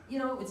 because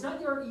it's not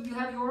you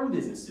have your own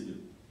business to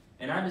do,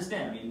 and I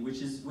understand. I mean,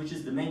 which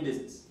is the main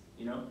business,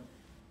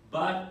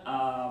 But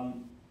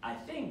I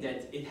think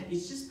that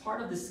it's just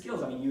part of the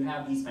skills. I mean, you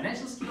have these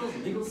financial skills,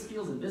 legal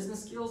skills, and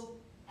business skills.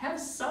 Have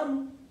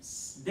some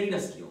data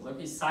skills,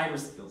 okay, cyber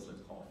skills,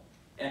 let's call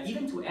it.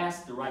 Even to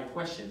ask the right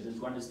questions and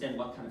to understand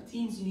what kind of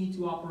teams you need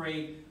to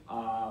operate.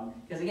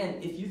 Because again,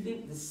 if you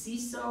think the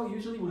CISO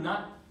usually will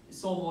not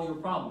solve all your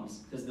problems,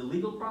 because the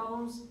legal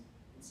problems,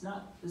 it's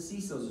not the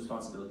CISO's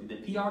responsibility. The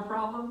PR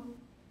problem,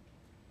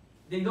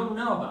 they don't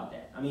know about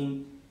that. I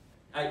mean,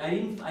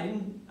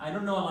 I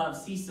don't know a lot of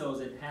CISOs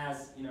that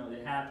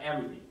that have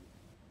everything,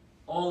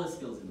 all the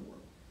skills in the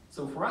world.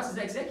 So for us as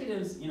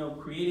executives,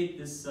 created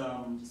this.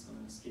 Just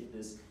gonna skip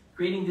this.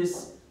 Creating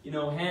this,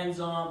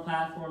 hands-on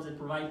platforms that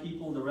provide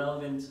people the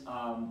relevant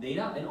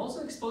data and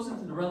also expose them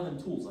to the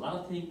relevant tools. A lot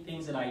of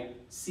things that I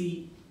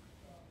see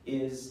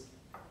is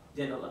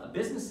that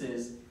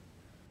businesses,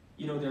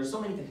 there are so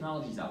many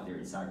technologies out there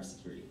in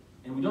cybersecurity,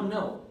 and we don't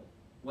know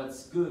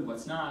what's good,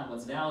 what's not,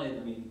 what's valid.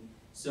 I mean,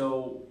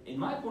 so in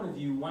my point of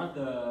view, one of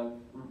the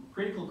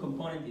critical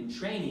components in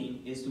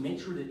training is to make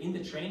sure that in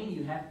the training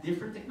you have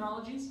different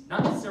technologies,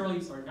 not necessarily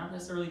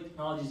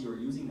technologies you're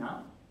using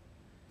now,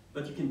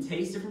 but you can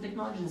taste different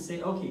technologies and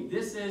say, okay,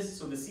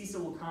 so the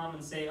CISO will come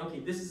and say, okay,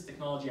 this is the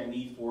technology I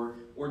need for,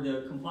 or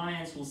the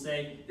compliance will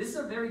say, this is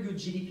a very good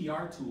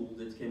GDPR tool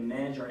that can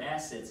manage our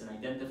assets and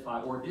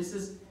identify, or this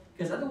is,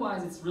 because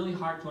otherwise it's really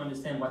hard to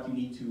understand what you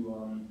need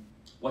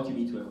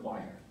to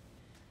acquire.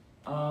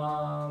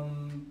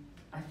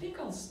 I think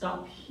I'll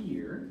stop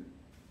here,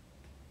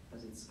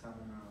 because it's kind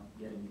of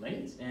getting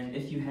late, and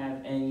if you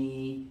have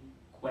any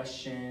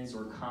questions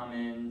or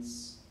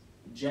comments,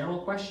 general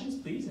questions,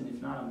 please, and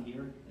if not, I'm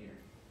here later.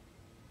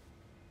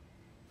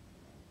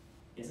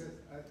 Yes?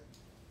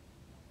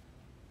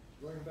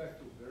 Going back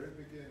to the very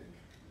beginning,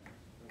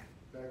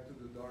 back to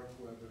the dark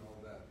web and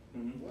all that,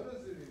 what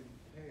does it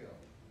entail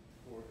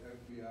for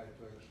FBI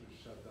to actually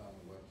shut down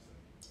a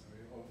website? I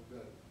mean, of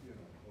that,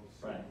 of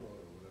Silk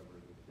Road or whatever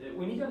it is.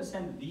 We need to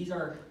understand that these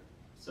are,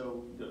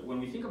 when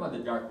we think about the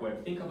dark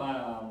web, think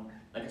about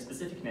like a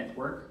specific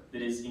network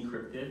that is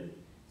encrypted.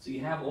 So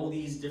you have all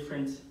these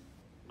different,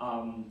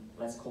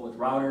 let's call it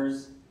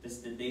routers,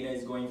 the data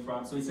is going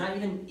from, so it's not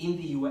even in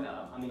the US,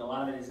 I mean a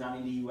lot of it is not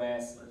in the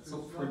US.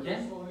 So for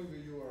them,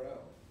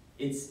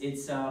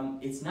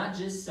 it's not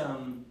just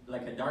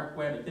like a dark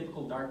web, a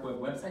typical dark web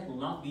website will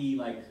not be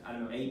like, I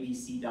don't know,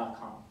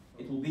 abc.com.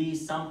 It will be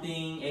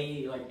something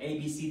like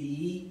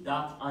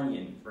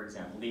abcde.onion, for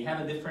example. They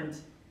have a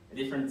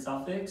different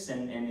suffix,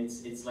 and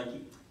it's like,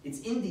 it's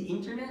in the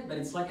internet, but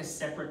it's like a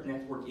separate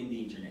network in the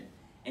internet.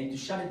 And to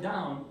shut it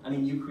down, I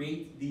mean, you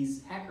create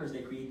these hackers,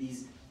 they create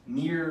these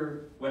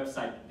mirror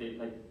websites, they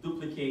like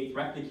duplicate,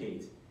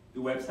 replicate the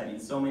website in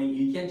so many,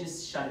 you can't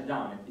just shut it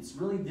down. It's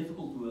really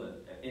difficult to,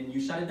 and you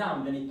shut it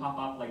down, then it pop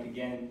up like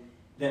again,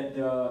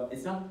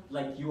 it's not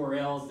like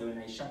URLs that when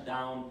I shut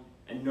down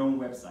a known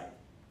website.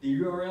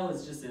 The URL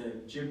is just a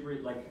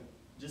gibberish, like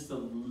just the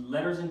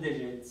letters and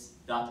digits,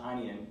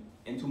 .onion,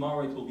 and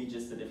tomorrow it will be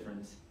just a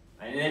different,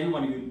 and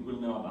everyone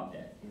will know about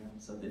that.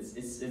 So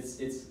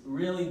it's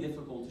really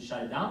difficult to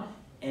shut it down.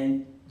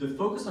 And the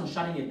focus on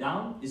shutting it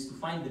down is to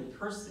find the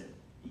person,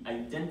 the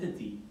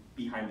identity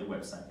behind the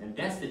website. And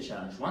that's the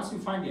challenge. Once you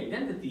find the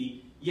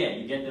identity, yeah,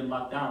 you get them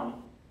locked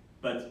down,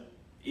 but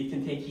it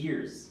can take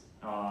years.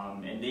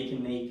 And they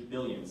can make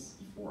billions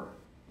before,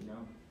 you know?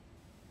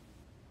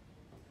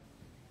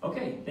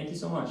 Okay, thank you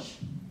so much.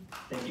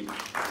 Thank you.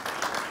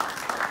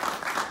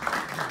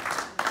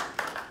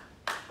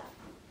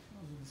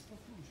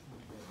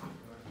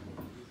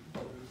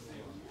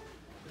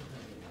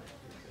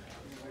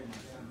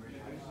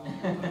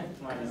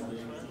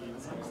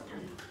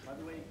 By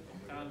the way,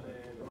 Carl,